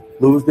men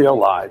lose their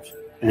lives?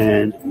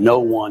 And no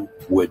one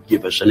would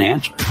give us an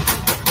answer.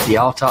 The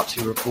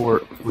autopsy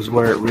report was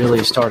where it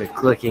really started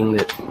clicking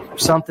that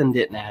something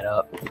didn't add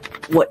up.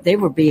 What they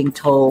were being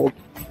told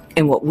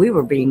and what we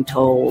were being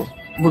told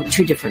were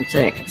two different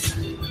things.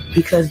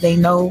 Because they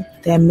know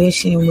that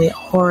mission went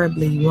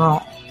horribly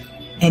wrong.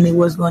 And it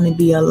was going to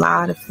be a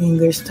lot of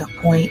fingers to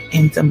point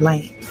and to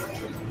blame.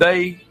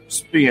 They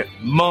spent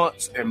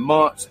months and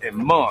months and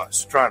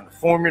months trying to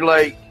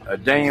formulate a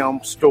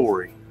damn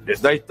story that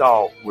they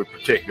thought would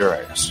protect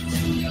their ass.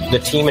 The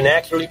team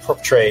inaccurately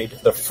portrayed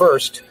the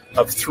first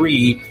of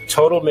 3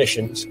 total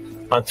missions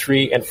on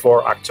 3 and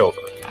 4 October.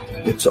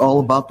 It's all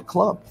about the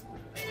club.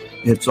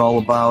 It's all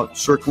about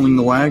circling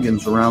the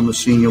wagons around the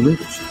senior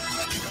leaders.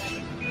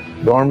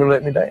 The Army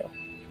let me down.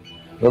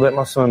 They let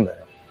my son down.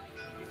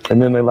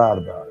 And then they lied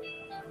about it.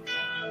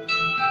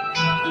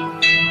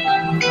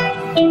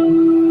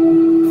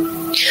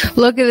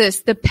 Look at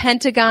this. The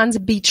Pentagon's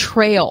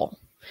betrayal.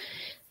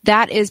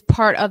 That is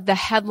part of the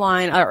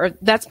headline, or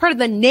that's part of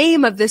the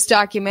name of this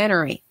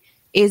documentary,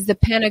 is the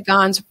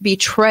Pentagon's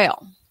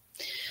betrayal.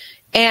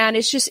 And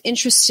it's just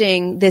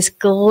interesting, this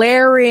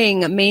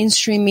glaring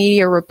mainstream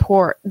media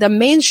report. The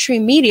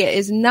mainstream media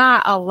is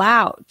not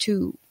allowed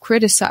to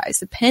criticize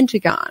the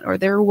Pentagon, or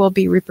there will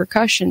be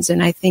repercussions.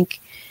 And I think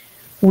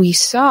we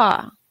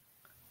saw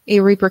a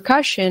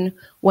repercussion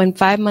when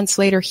 5 months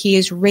later he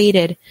is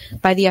raided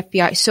by the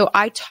FBI. So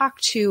I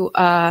talked to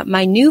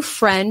my new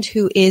friend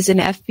who is an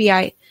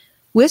FBI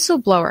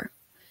whistleblower,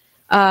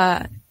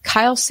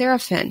 Kyle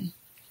Seraphin.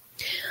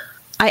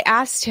 I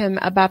asked him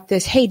about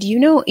this. Hey, do you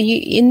know,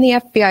 in the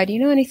FBI, do you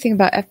know anything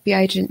about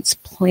FBI agents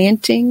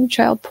planting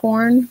child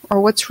porn,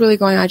 or what's really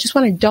going on? I just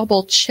want to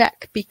double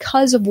check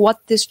because of what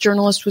this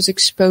journalist was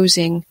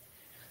exposing.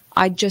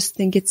 I just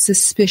think it's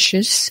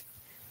suspicious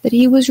that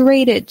he was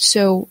raided.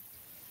 So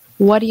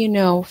what do you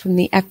know from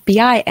the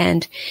FBI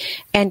end?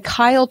 And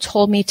Kyle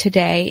told me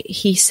today,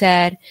 he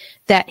said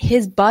that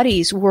his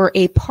buddies were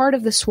a part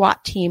of the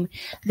SWAT team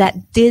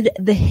that did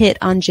the hit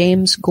on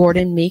James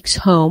Gordon Meek's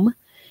home.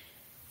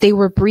 They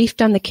were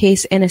briefed on the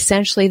case, and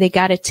essentially they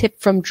got a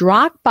tip from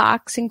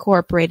Dropbox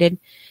Incorporated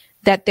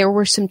that there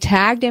were some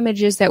tagged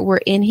images that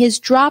were in his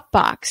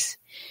Dropbox.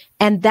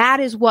 And that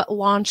is what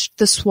launched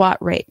the SWAT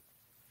raid.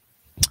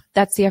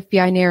 That's the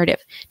FBI narrative.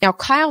 Now,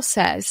 Kyle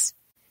says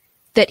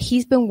that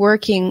he's been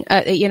working,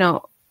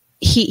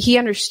 he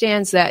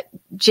understands that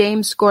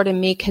James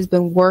Gordon Meek has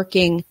been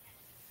working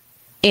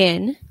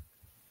in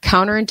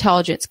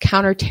counterintelligence,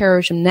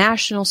 counterterrorism,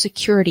 national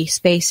security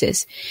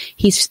spaces.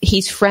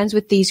 He's friends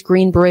with these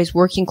Green Berets,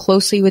 working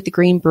closely with the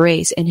Green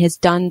Berets, and has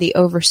done the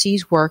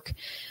overseas work.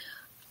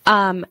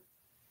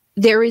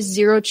 There is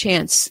zero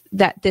chance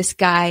that this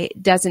guy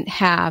doesn't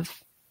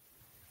have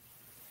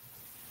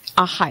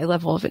a high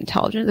level of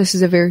intelligence. This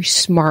is a very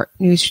smart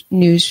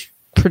news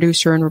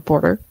producer and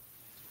reporter.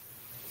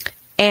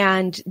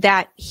 And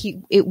that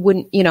it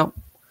wouldn't,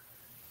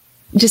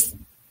 just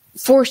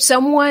for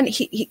someone,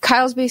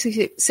 Kyle's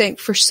basically saying,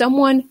 for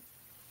someone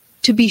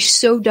to be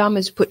so dumb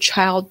as to put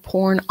child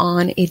porn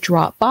on a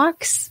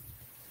Dropbox,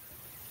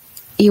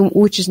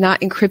 which is not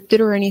encrypted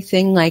or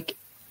anything, like,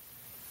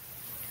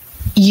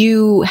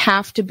 you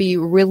have to be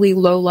really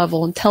low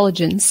level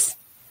intelligence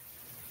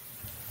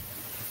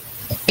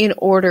in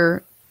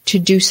order to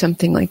do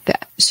something like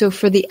that. So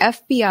for the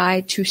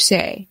FBI to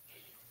say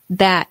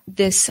that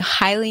this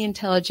highly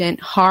intelligent,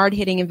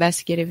 hard-hitting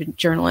investigative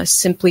journalist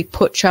simply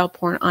put child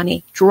porn on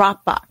a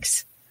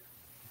Dropbox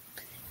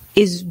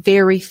is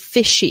very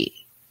fishy,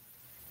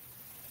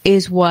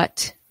 is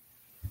what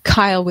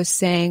Kyle was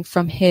saying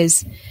from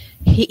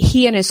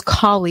he and his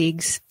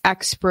colleagues'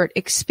 expert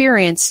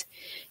experience.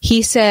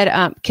 He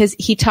said, because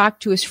he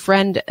talked to his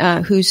friend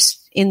who's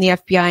in the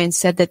FBI and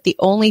said that the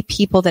only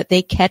people that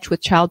they catch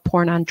with child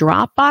porn on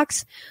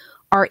Dropbox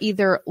are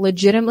either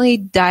legitimately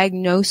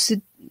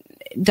diagnosably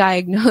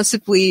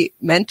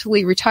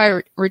mentally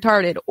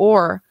retarded,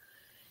 or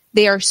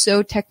they are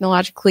so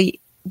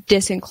technologically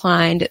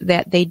disinclined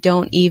that they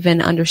don't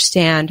even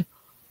understand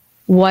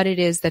what it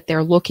is that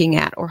they're looking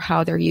at or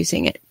how they're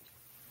using it.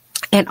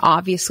 And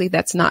obviously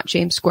that's not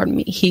James Gordon.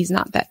 He's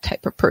not that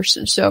type of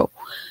person. So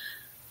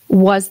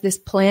was this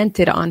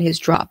planted on his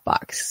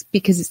Dropbox?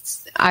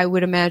 Because I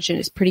would imagine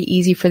it's pretty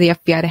easy for the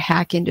FBI to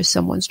hack into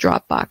someone's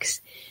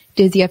Dropbox.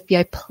 Did the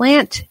FBI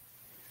plant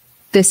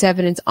this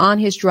evidence on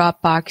his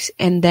Dropbox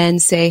and then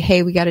say,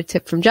 hey, we got a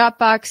tip from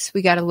Dropbox,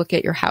 we got to look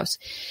at your house?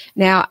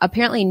 Now,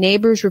 apparently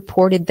neighbors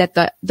reported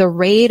that the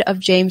raid of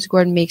James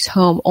Gordon Meek's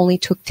home only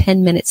took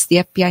 10 minutes.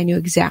 The FBI knew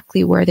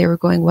exactly where they were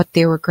going, what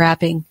they were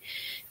grabbing.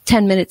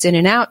 10 minutes in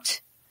and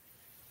out.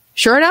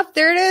 Sure enough,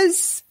 there it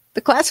is. The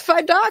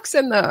classified docs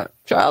and the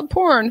child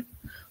porn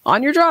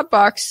on your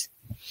Dropbox.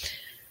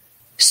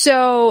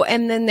 So,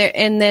 and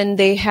then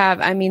they have,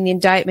 the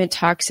indictment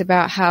talks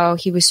about how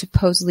he was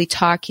supposedly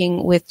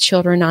talking with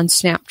children on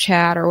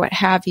Snapchat or what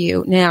have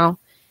you. Now,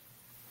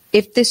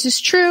 if this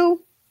is true,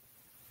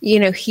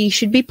 he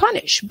should be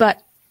punished. But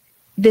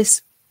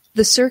the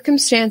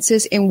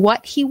circumstances and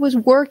what he was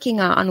working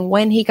on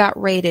when he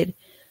got raided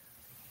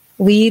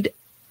lead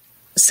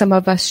some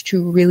of us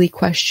to really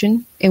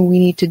question, and we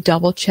need to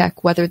double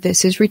check whether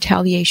this is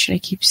retaliation, I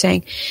keep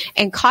saying.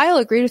 And Kyle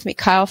agreed with me,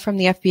 Kyle from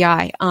the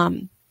FBI,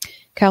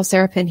 Kyle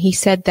Seraphin. He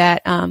said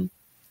that,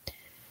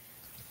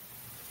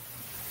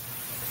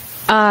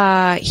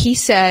 he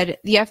said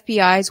the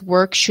FBI's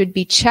work should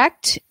be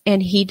checked,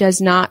 and he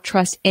does not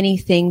trust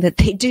anything that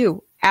they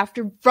do.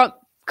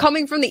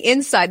 Coming from the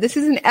inside, this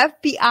is an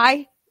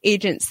FBI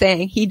agent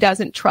saying he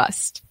doesn't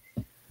trust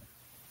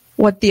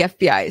what the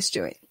FBI is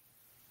doing.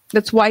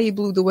 That's why he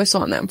blew the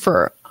whistle on them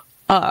for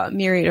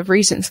myriad of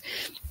reasons.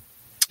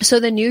 So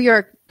the New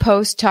York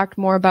Post talked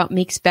more about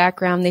Meek's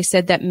background. They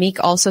said that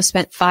Meek also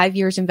spent 5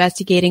 years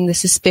investigating the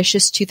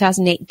suspicious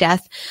 2008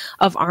 death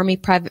of Army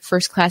Private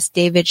First Class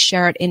David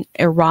Sharrett in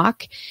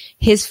Iraq.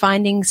 His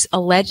findings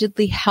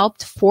allegedly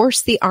helped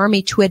force the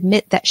Army to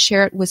admit that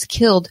Sharrett was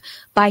killed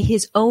by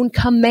his own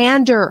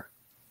commander.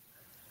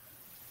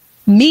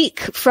 Meek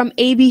from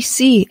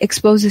ABC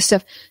exposes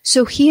stuff.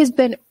 So he has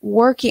been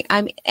working,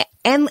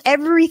 and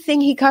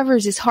everything he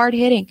covers is hard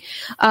hitting.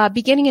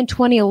 Beginning in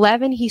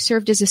 2011, he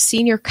served as a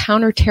senior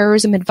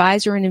counterterrorism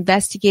advisor and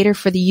investigator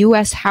for the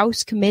U.S.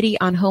 House Committee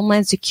on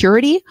Homeland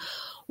Security.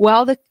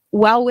 While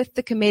with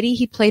the committee,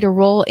 he played a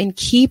role in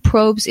key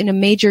probes in a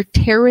major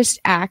terrorist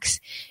acts,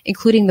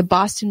 including the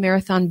Boston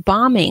Marathon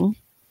bombing.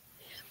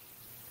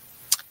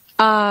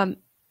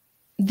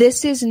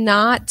 This is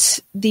not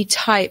the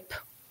type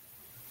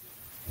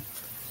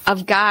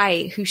of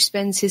guy who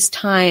spends his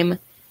time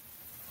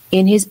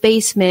in his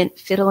basement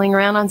fiddling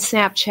around on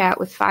Snapchat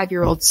with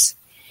 5-year-olds.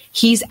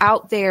 He's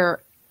out there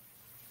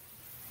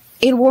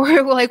in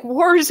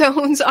war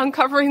zones,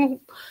 uncovering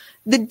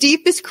the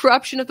deepest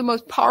corruption of the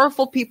most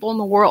powerful people in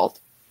the world.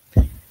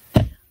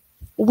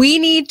 We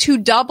need to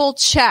double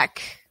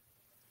check.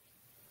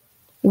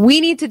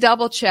 We need to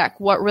double check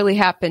what really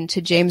happened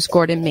to James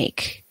Gordon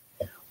Meek.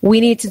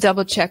 We need to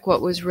double check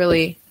what was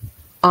really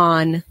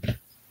on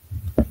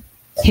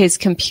his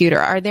computer.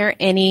 Are there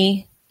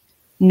any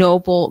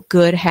noble,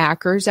 good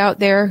hackers out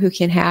there who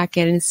can hack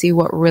in and see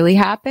what really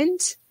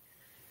happened?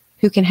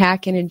 Who can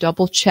hack in and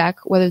double check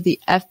whether the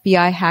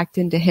FBI hacked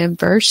into him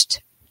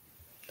first?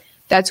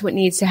 That's what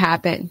needs to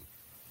happen.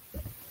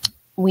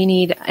 We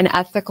need an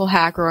ethical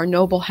hacker or a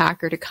noble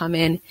hacker to come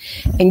in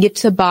and get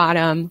to the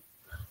bottom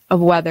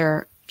of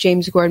whether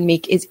James Gordon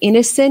Meek is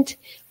innocent,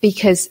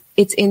 because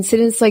it's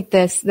incidents like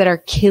this that are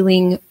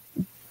killing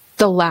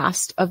the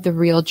last of the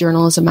real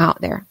journalism out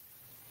there.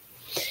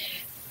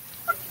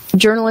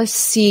 Journalists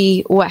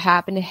see what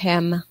happened to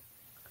him,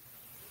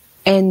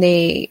 and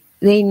they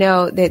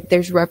know that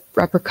there's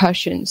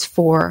repercussions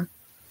for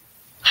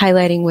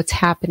highlighting what's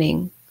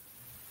happening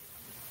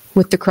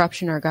with the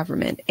corruption in our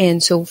government.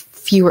 And so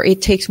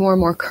it takes more and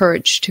more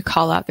courage to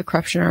call out the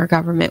corruption in our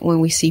government when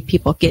we see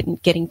people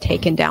getting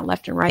taken down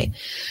left and right.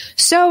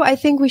 So I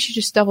think we should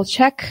just double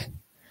check.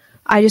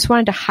 I just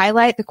wanted to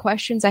highlight the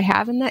questions I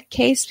have in that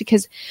case,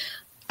 because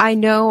I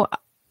know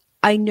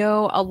a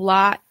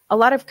lot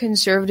of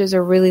conservatives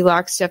are really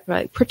lockstep,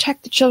 like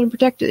protect the children,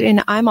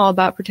 and I'm all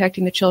about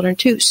protecting the children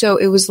too. So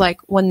it was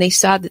like when they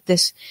saw that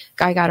this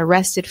guy got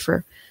arrested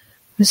for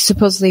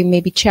supposedly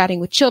maybe chatting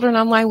with children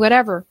online,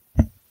 whatever,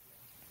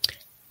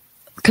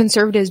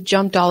 conservatives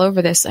jumped all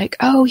over this, like,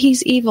 oh,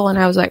 he's evil. And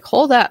I was like,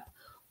 hold up.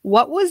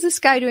 What was this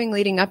guy doing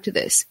leading up to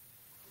this?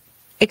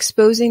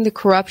 Exposing the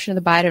corruption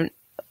of the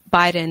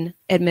Biden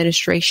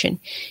administration.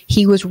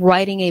 He was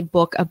writing a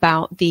book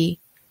about the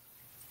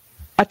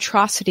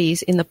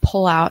atrocities in the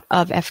pullout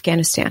of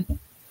Afghanistan.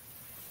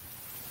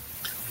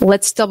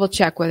 Let's double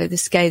check whether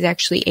this guy is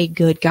actually a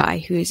good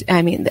guy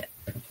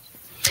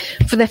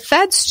for the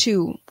feds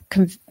to,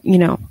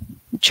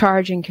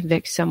 charge and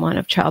convict someone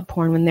of child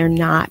porn when they're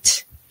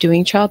not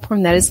doing child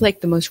porn, that is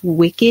like the most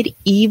wicked,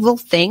 evil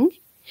thing.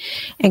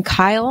 And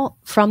Kyle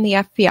from the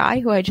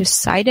FBI, who I just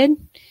cited,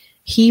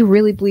 he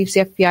really believes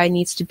the FBI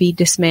needs to be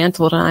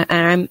dismantled. And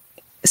I'm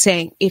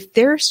saying, if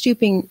they're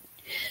stooping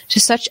to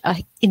such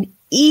an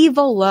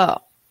evil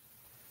low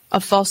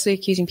of falsely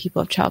accusing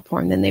people of child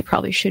porn, then they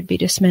probably should be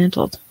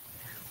dismantled.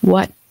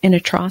 What an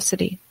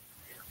atrocity.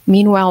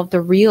 Meanwhile,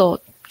 the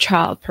real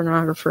child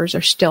pornographers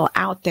are still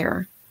out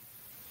there.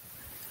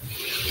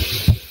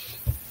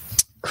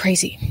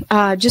 Crazy.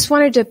 Just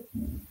wanted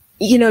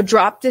to,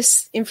 drop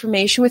this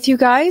information with you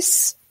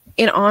guys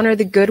and honor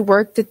the good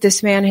work that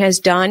this man has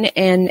done,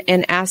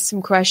 and ask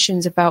some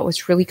questions about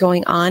what's really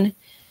going on,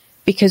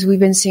 because we've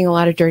been seeing a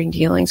lot of dirty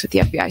dealings with the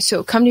FBI.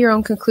 So come to your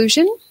own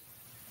conclusion.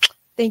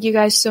 Thank you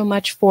guys so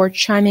much for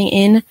chiming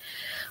in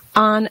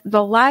on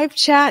the live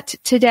chat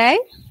today.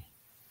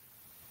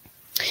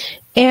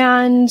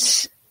 And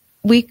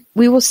we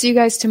will see you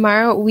guys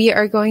tomorrow. We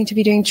are going to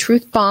be doing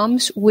truth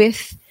bombs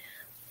with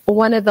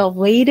one of the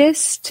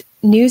latest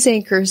news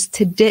anchors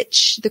to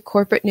ditch the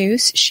corporate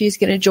news. She's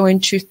going to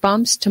join Truth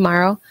Bombs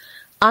tomorrow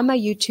on my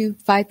YouTube,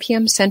 5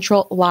 p.m.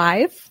 Central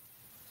live.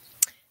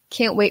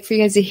 Can't wait for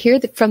you guys to hear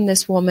from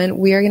this woman.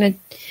 We are going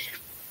to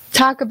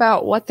talk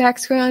about what the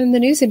heck's going on in the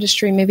news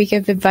industry, maybe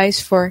give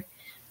advice for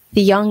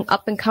the young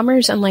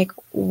up-and-comers on, like,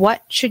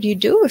 what should you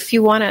do if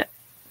you want to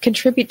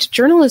contribute to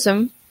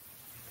journalism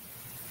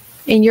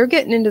and you're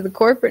getting into the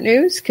corporate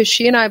news, because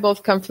she and I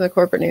both come from the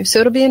corporate news. So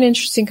it'll be an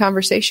interesting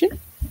conversation.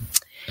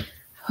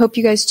 Hope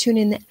you guys tune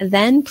in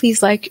then.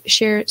 Please like,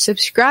 share,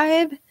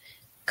 subscribe,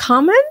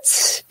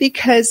 comment,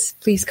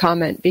 please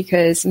comment,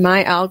 because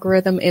my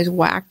algorithm is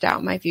whacked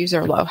out. My views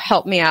are low.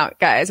 Help me out,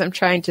 guys. I'm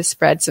trying to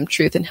spread some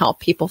truth and help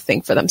people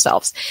think for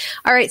themselves.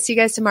 All right. See you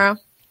guys tomorrow.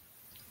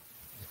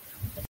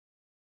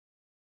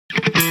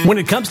 When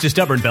it comes to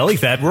stubborn belly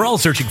fat, we're all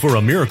searching for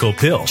a miracle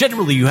pill.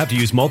 Generally, you have to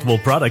use multiple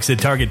products that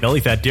target belly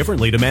fat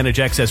differently to manage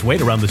excess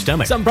weight around the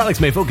stomach. Some products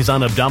may focus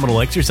on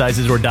abdominal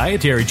exercises or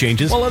dietary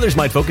changes, while others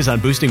might focus on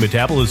boosting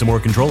metabolism or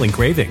controlling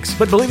cravings.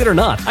 But believe it or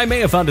not, I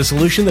may have found a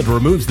solution that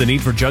removes the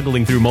need for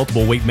juggling through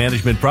multiple weight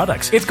management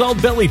products. It's called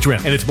Belly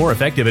Trim, and it's more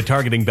effective at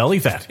targeting belly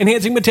fat,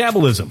 enhancing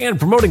metabolism, and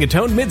promoting a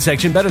toned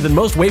midsection better than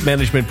most weight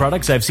management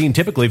products I've seen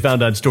typically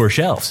found on store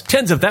shelves.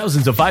 Tens of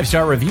thousands of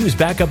 5-star reviews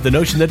back up the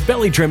notion that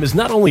Belly Trim is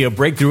not only a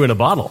breakthrough in a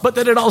bottle, but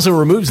that it also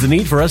removes the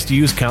need for us to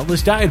use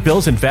countless diet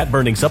pills and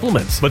fat-burning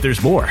supplements. But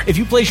there's more. If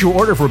you place your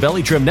order for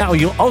Belly Trim now,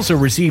 you'll also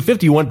receive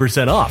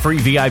 51% off, free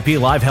VIP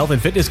live health and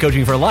fitness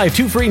coaching for life,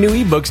 2 free new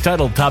ebooks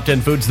titled Top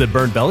 10 Foods That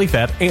Burn Belly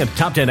Fat and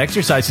Top 10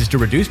 Exercises to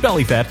Reduce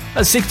Belly Fat,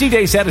 a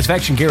 60-day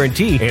satisfaction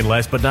guarantee, and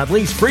last but not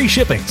least, free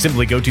shipping.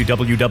 Simply go to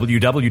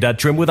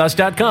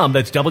www.trimwithus.com.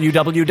 That's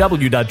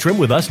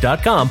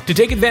www.trimwithus.com to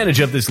take advantage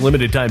of this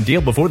limited time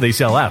deal before they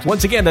sell out.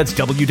 Once again, that's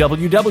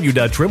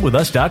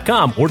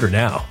www.trimwithus.com. Order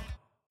now.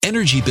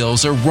 Energy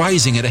bills are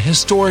rising at a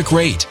historic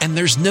rate, and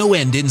there's no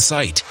end in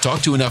sight. Talk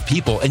to enough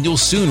people, and you'll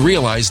soon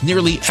realize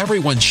nearly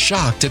everyone's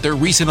shocked at their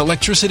recent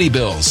electricity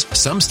bills.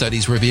 Some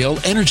studies reveal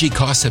energy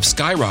costs have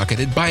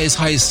skyrocketed by as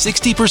high as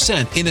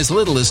 60% in as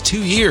little as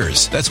 2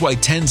 years. That's why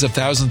tens of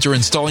thousands are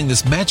installing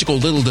this magical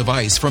little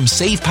device from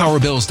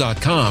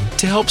SavePowerBills.com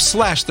to help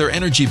slash their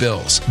energy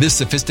bills. This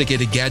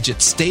sophisticated gadget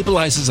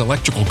stabilizes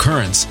electrical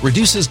currents,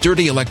 reduces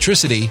dirty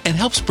electricity, and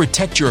helps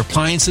protect your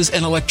appliances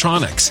and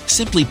electronics.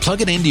 Simply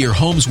plug it into your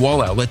home's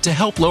wall outlet to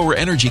help lower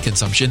energy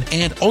consumption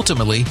and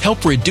ultimately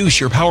help reduce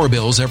your power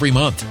bills every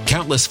month.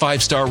 Countless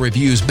 5-star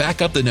reviews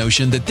back up the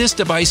notion that this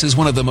device is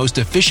one of the most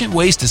efficient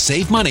ways to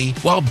save money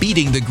while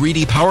beating the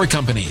greedy power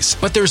companies.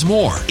 But there's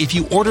more. If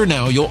you order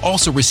now, you'll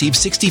also receive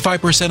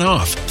 65%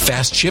 off,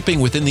 fast shipping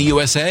within the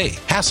USA,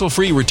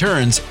 hassle-free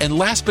returns, and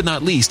last but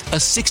not least,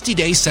 a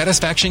 60-day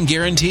satisfaction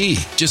guarantee.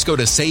 Just go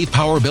to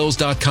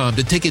SavePowerBills.com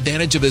to take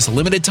advantage of this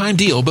limited time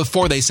deal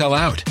before they sell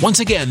out. Once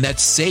again,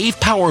 that's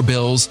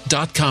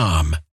SavePowerBills.com.